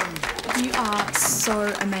Miriam! You are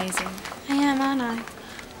so amazing. I am, aren't I?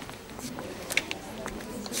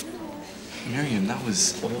 Miriam, that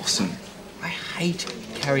was awesome. I hate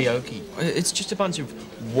karaoke. It's just a bunch of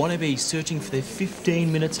wannabes searching for their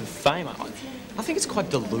 15 minutes of fame. I think it's quite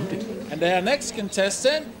diluted. And our next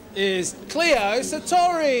contestant is Cleo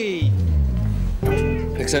Satori.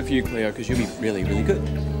 Except for you, Cleo, because you'll be really, really good.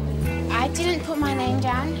 I didn't put my name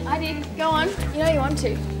down. I did. Go on. You know you want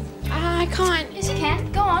to. I can't. Yes, you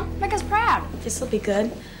can. Go on. Make us proud. This'll be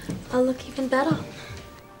good. I'll look even better.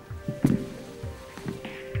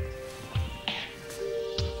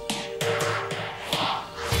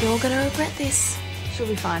 You're gonna regret this. She'll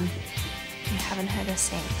be fine. You haven't heard her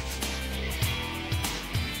sing.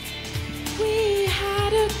 We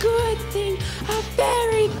had a good thing, a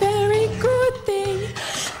very, very good thing.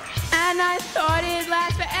 And I thought it'd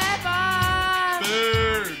last forever.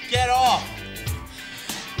 Boo! Get off!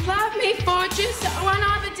 Love me for just one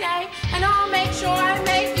other day, and I'll make sure I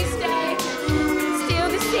make you stay. Steal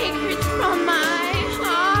the secrets from my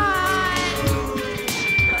heart.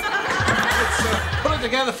 Let's put it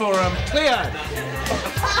together for Cleo.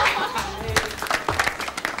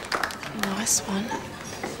 Nice one.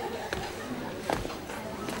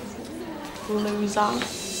 Loser.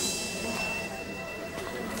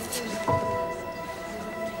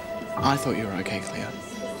 I thought you were okay, Cleo.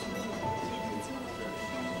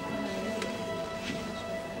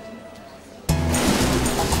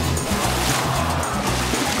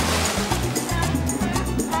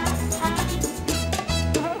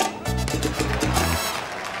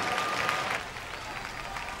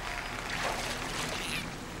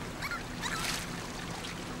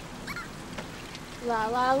 La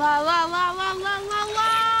la la la la la la la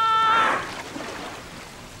la.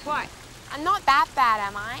 What? I'm not that bad,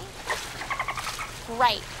 am I?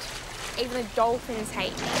 Great. Even the dolphins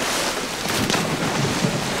hate me.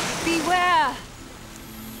 Beware!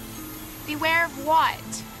 Beware of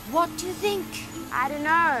what? What do you think? I don't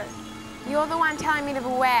know. You're the one telling me to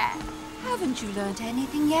beware. Haven't you learned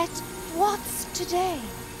anything yet? What's today?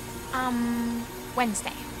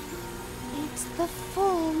 Wednesday. It's the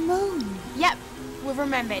full moon. Yep, we've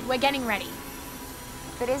remembered. We're getting ready.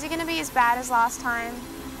 But is it going to be as bad as last time?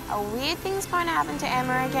 Are weird things going to happen to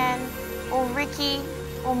Emma again? Or Rikki?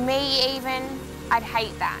 Or me even? I'd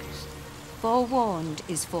hate that. Forewarned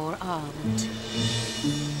is forearmed.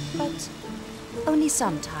 But only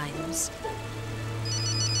sometimes.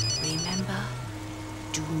 Remember,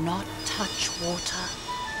 do not touch water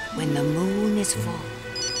when the moon is full.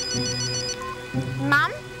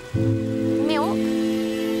 Mum? Milk?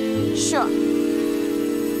 Sure.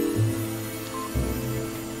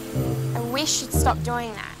 I wish you'd stop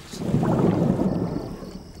doing that.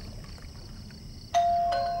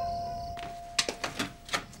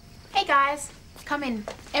 Hey guys, come in.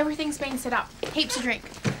 Everything's been set up. Heaps to drink.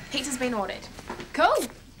 Pizza's been ordered. Cool.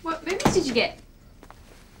 What movies did you get?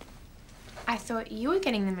 I thought you were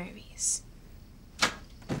getting the movies.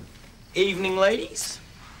 Evening, ladies.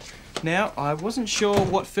 Now, I wasn't sure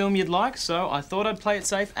what film you'd like, so I thought I'd play it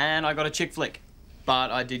safe and I got a chick flick. But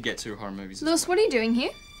I did get 2 horror movies. Lewis, what are you doing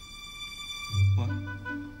here? What?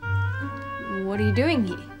 What are you doing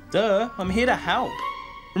here? Duh, I'm here to help.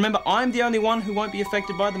 Remember, I'm the only one who won't be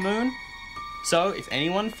affected by the moon. So, if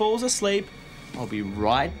anyone falls asleep, I'll be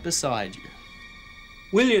right beside you.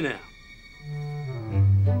 Will you now?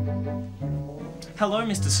 Hello,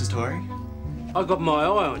 Mr. Satori. I got my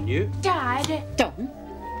eye on you. Dad.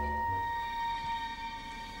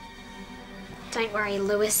 Don't worry,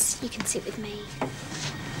 Lewis. You can sit with me.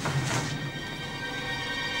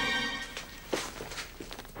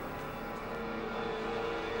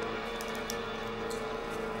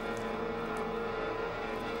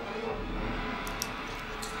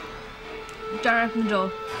 Don't open the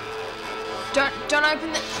door. Don't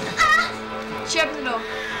open the... Ah! She opened the door.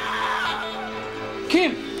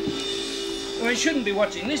 Kim! We shouldn't be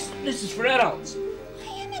watching this. This is for adults.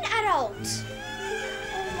 I am an adult.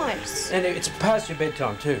 Almost. And it's past your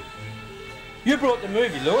bedtime, too. You brought the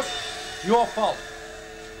movie, Lewis. Your fault.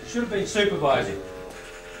 You should have been supervising.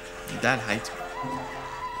 Your dad hates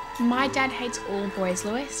me. My dad hates all boys,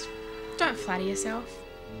 Lewis. Don't flatter yourself.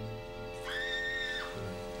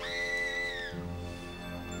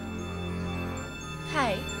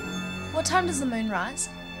 Hey, what time does the moon rise?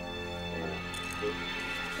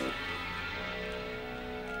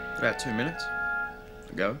 About 2 minutes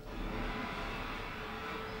ago.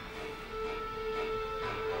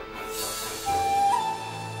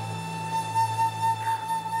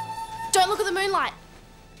 Don't look at the moonlight.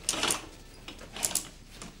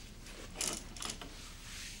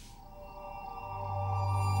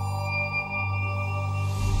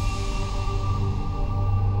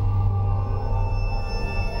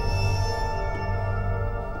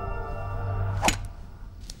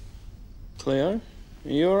 Cleo,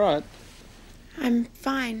 are you alright? I'm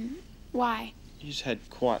fine. Why? You just had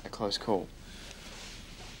quite a close call.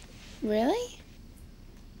 Really?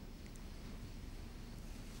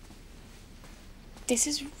 This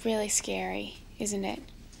is really scary, isn't it?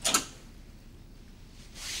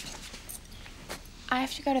 I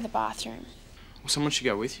have to go to the bathroom. Well, someone should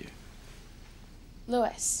go with you.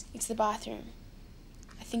 Lewis, it's the bathroom.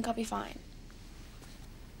 I think I'll be fine.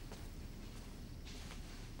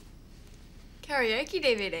 Karaoke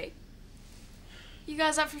DVD. You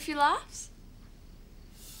guys up for a few laughs?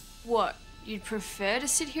 What, you'd prefer to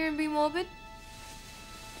sit here and be morbid?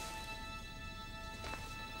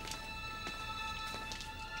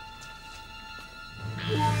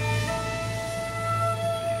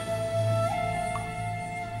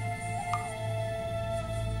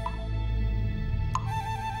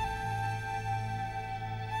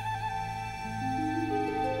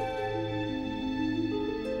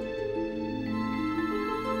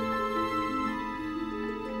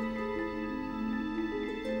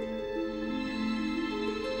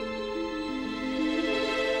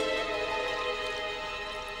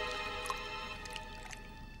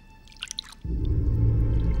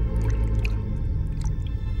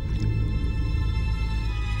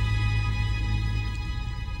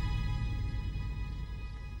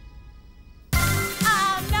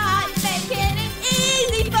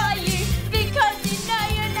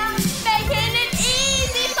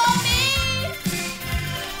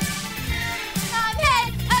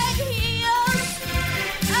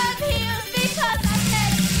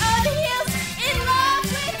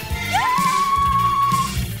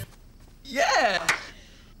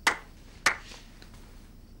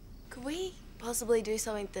 Possibly do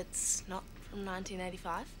something that's not from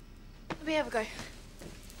 1985? Let me have a go.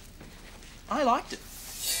 I liked it.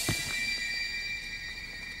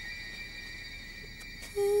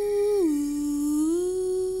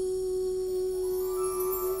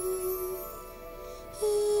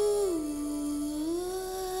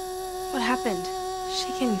 What happened? She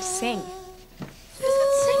can sing. Who's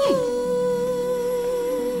that singing?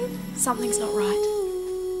 Something's not right.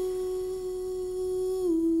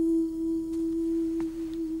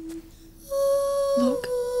 Look,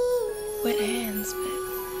 wet hands,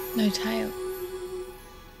 but no tail.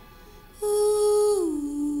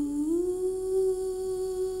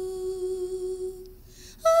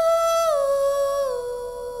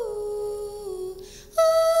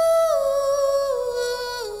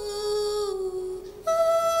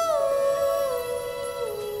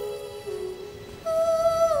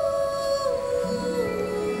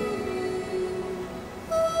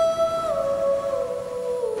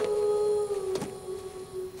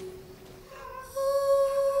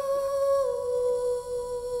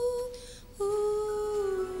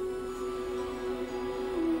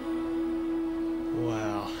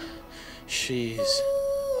 She's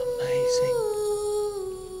amazing.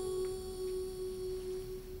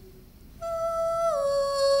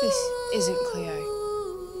 This isn't Cleo.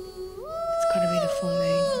 It's gotta be the full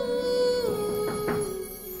moon.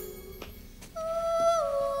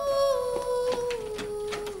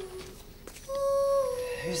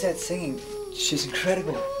 Who's that singing? She's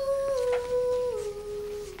incredible.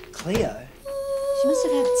 Cleo? She must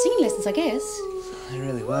have had singing lessons, I guess. It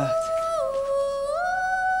really worked.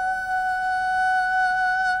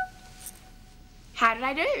 How did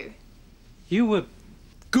I do? You were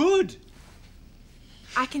good.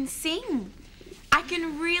 I can sing. I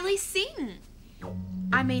can really sing.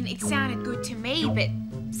 I mean, it sounded good to me, but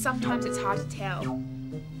sometimes it's hard to tell.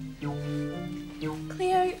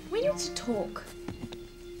 Cleo, we need to talk.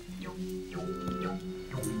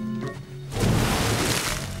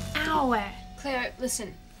 Ow! Cleo,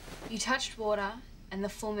 listen. You touched water and the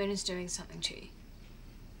full moon is doing something to you.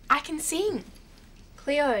 I can sing.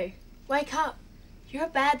 Cleo, wake up. You're a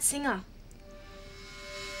bad singer.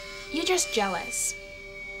 You're just jealous.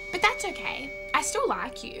 But that's okay. I still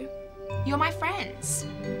like you. You're my friends.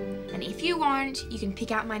 And if you want, you can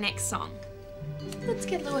pick out my next song. Let's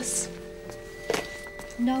get Lewis.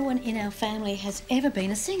 No one in our family has ever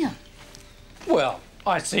been a singer. Well,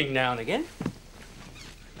 I sing now and again.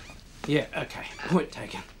 Yeah, okay. Point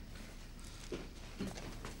taken.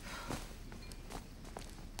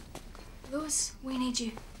 Lewis, we need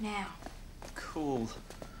you now. Cool.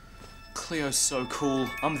 Cleo's so cool.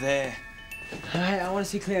 I'm there. Hey, I want to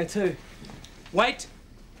see Cleo too. Wait!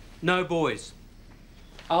 No boys.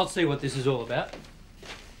 I'll see what this is all about.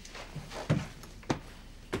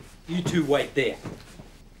 You two wait there.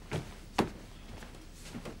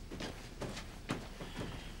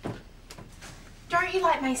 Don't you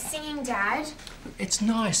like my singing, Dad? It's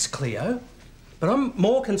nice, Cleo. But I'm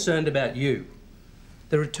more concerned about you.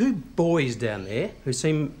 There are two boys down there who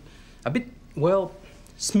seem a bit, well,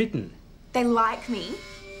 smitten. They like me.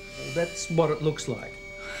 Well, that's what it looks like.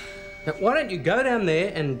 Now, why don't you go down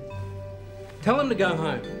there and tell them to go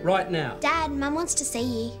home, right now? Dad, Mum wants to see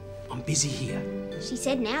you. I'm busy here. She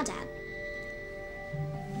said now, Dad.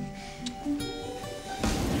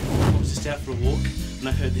 I was just out for a walk and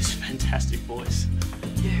I heard this fantastic voice.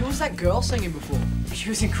 Yeah, who was that girl singing before? She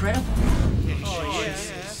was incredible. Oh,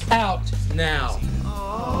 yes. Out now.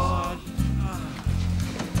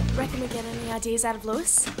 Reckon we get any ideas out of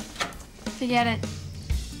Lewis? Forget it.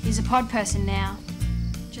 He's a pod person now.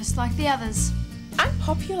 Just like the others. I'm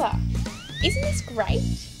popular. Isn't this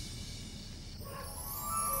great?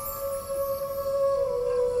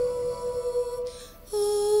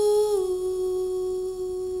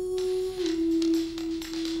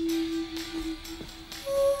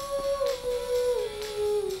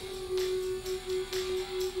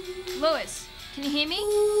 Lewis, can you hear me?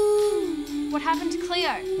 What happened to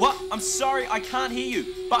Cleo? What? I'm sorry, I can't hear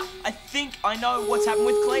you. But I think I know what's happened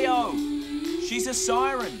with Cleo. She's a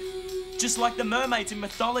siren. Just like the mermaids in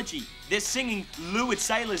mythology. They're singing lured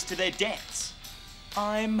sailors to their deaths.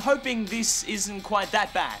 I'm hoping this isn't quite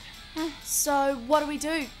that bad. So, what do we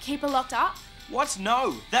do? Keep her locked up? What?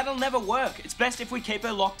 No, that'll never work. It's best if we keep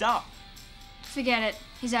her locked up. Forget it.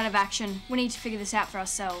 He's out of action. We need to figure this out for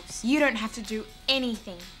ourselves. You don't have to do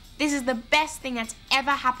anything. This is the best thing that's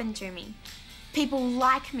ever happened to me. People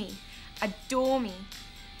like me, adore me.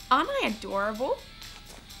 Aren't I adorable?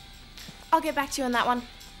 I'll get back to you on that one.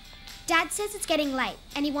 Dad says it's getting late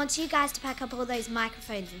and he wants you guys to pack up all those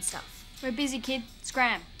microphones and stuff. We're busy, kid.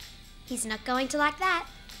 Scram. He's not going to like that.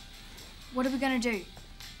 What are we going to do?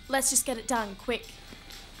 Let's just get it done, quick.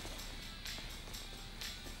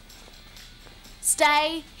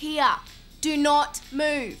 Stay here. Do not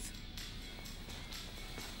move.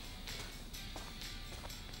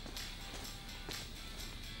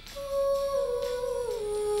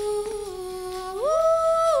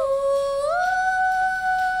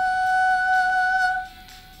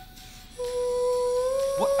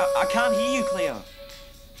 What? I can't hear you, Cleo.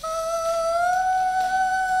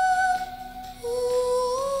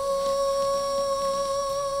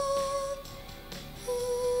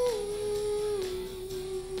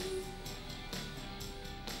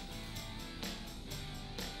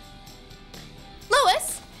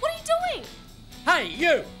 Lewis, what are you doing? Hey,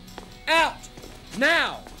 you! Out!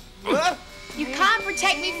 Now! You can't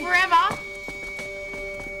protect me forever.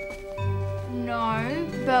 No,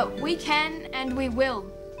 but we can and we will.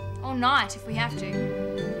 All night if we have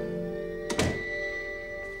to.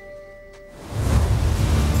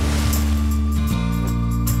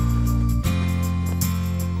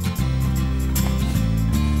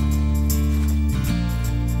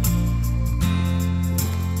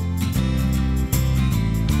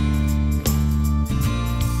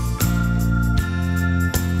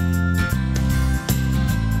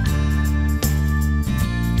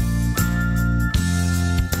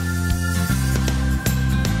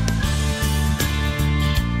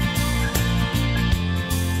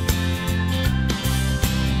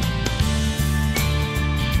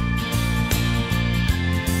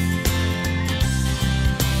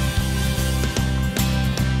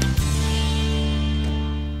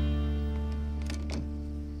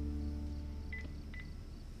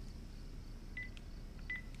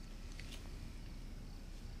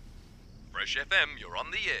 Fresh FM, you're on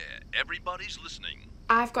the air. Everybody's listening.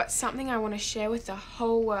 I've got something I want to share with the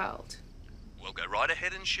whole world. Well, go right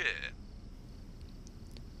ahead and share.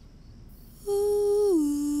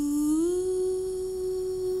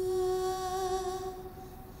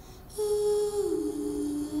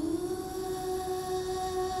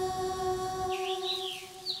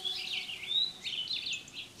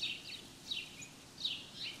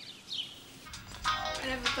 I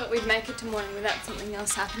never thought we'd make it to morning without something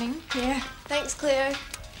else happening. Yeah, thanks, Cleo.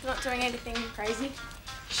 Not doing anything crazy.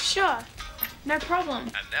 Sure, no problem.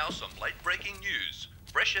 And now some late-breaking news.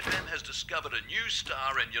 Fresh FM has discovered a new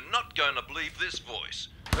star and you're not going to believe this voice.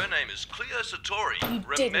 Her name is Cleo Satori.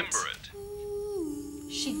 Remember it.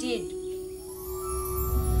 She did.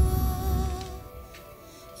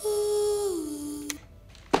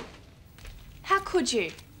 How could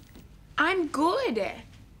you? I'm good.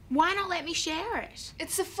 Why not let me share it?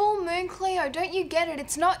 It's the full moon, Cleo. Don't you get it?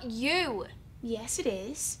 It's not you. Yes, it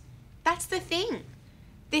is. That's the thing.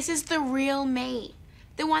 This is the real me.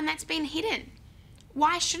 The one that's been hidden.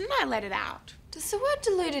 Why shouldn't I let it out? Does the word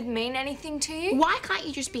deluded mean anything to you? Why can't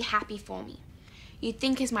you just be happy for me? You'd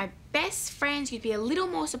think as my best friends you'd be a little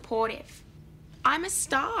more supportive. I'm a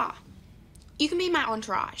star. You can be my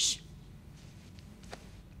entourage.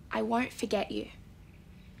 I won't forget you.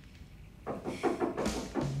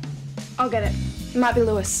 I'll get it. It might be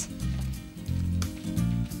Lewis.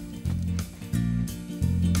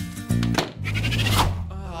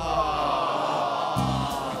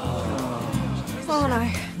 Oh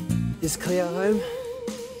no. Is Cleo home?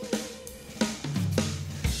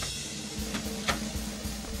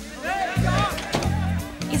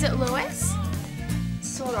 Is it Lewis?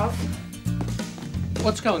 Sort of.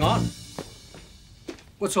 What's going on?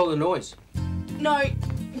 What's all the noise? No,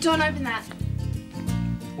 don't open that.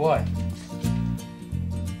 Why?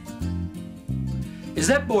 Is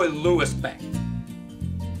that boy Lewis back?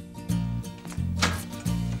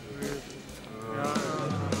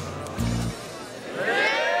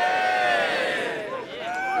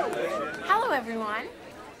 Hello, everyone.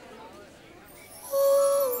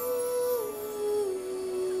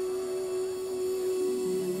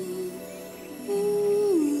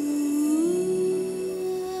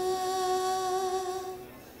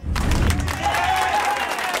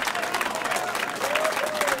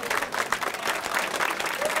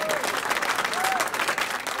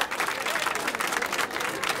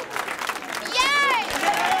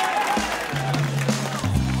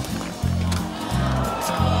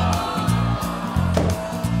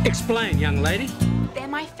 Explain, young lady. They're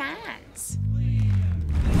my fans.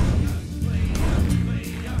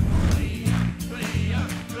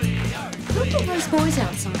 Look at those boys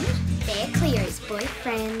outside. They're Cleo's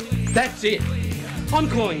boyfriends. That's it. I'm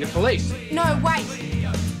calling the police. No, wait.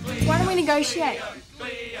 Why don't we negotiate?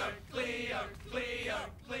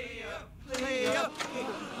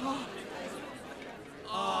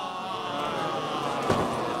 All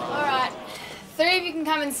right, 3 of you can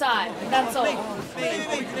come inside. That's all.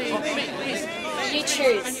 You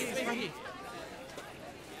choose.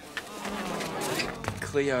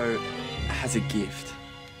 Cleo has a gift.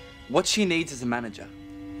 What she needs is a manager.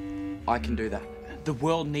 I can do that. The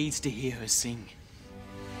world needs to hear her sing.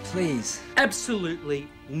 Please. Absolutely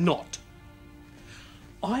not.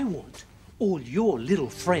 I want all your little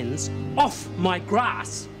friends off my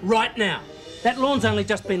grass right now. That lawn's only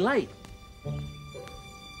just been laid.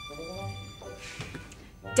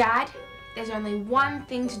 Dad, there's only one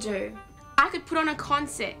thing to do. I could put on a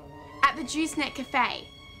concert at the JuiceNet Café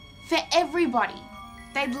for everybody.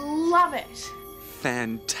 They'd love it.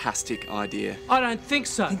 Fantastic idea. I don't think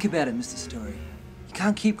so. Think about it, Mr. Story. You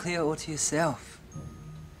can't keep Cleo all to yourself.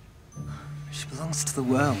 She belongs to the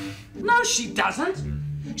world. No, she doesn't.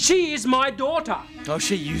 She is my daughter. Oh,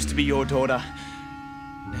 she used to be your daughter.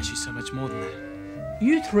 Now she's so much more than that.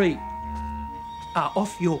 You 3 are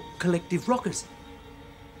off your collective rockers.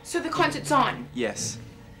 So the concert's on? Yes.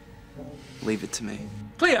 Leave it to me.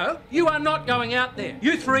 Cleo, you are not going out there.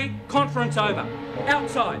 You 3, conference over.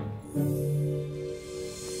 Outside.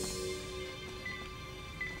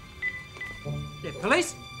 Yeah,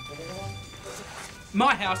 police?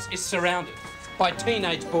 My house is surrounded by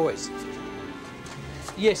teenage boys.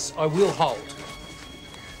 Yes, I will hold.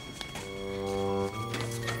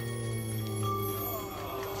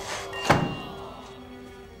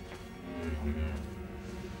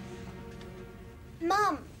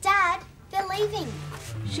 Mum, Dad, they're leaving.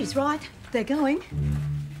 She's right. They're going.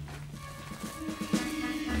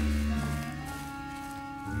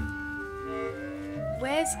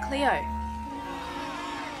 Where's Cleo?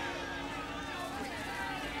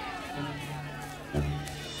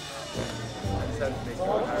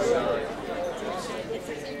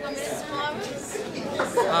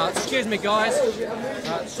 Excuse me, guys.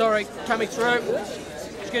 Sorry, coming through.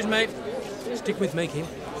 Excuse me. Stick with me, Kim.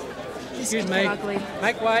 Excuse me. Ugly.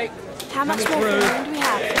 Make way. How much Coming more through. room do we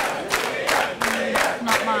have?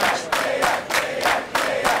 Not much.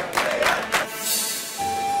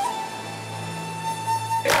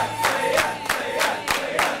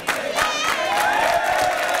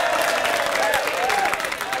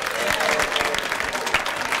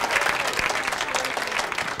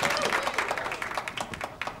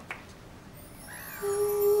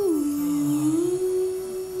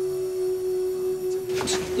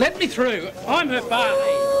 Let me through. I'm her father.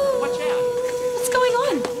 Watch out. What's going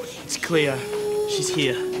on? It's Cleo. She's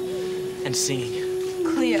here. And singing.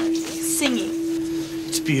 Cleo, singing.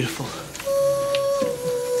 It's beautiful.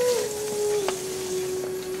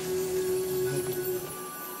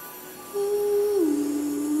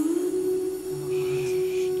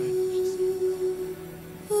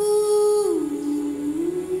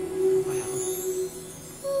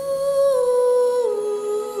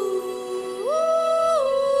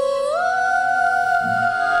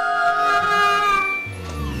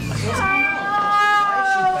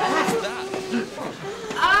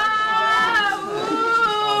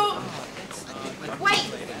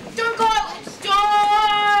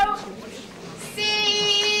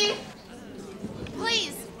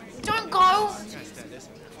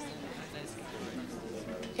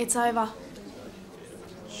 It's over.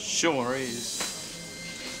 Sure is.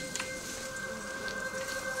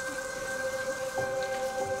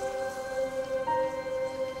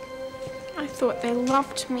 I thought they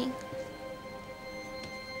loved me.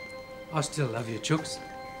 I still love you, Chooks.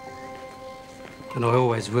 And I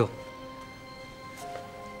always will.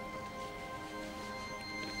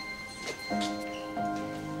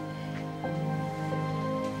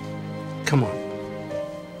 Come on.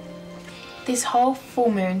 This whole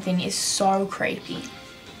full moon thing is so creepy.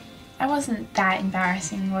 I wasn't that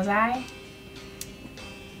embarrassing, was I?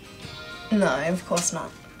 No, of course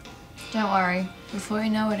not. Don't worry. Before you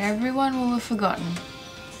know it, everyone will have forgotten.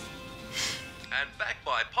 And back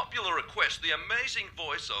by popular request, the amazing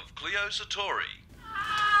voice of Cleo Satori.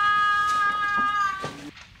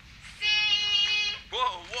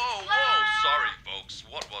 Whoa, whoa, whoa! Sorry, folks.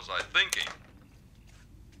 What was I thinking?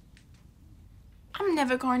 I'm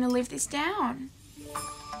never going to live this down.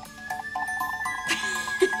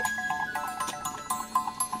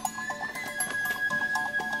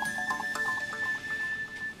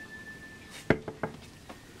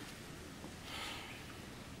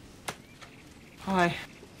 Hi.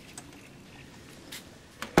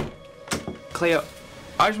 Cleo,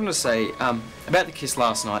 I just want to say, about the kiss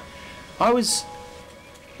last night. I was...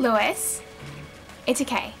 Lewis, it's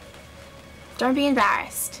okay. Don't be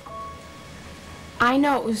embarrassed. I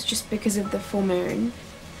know it was just because of the full moon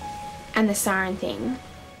and the siren thing.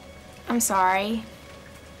 I'm sorry.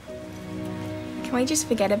 Can we just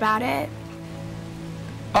forget about it?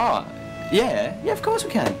 Oh, yeah, of course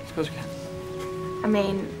we can. Of course we can. I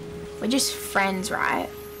mean, we're just friends, right?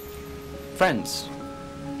 Friends.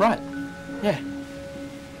 Right. Yeah.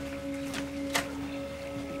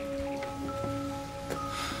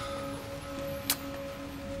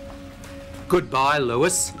 Goodbye,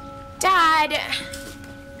 Lewis. Dad!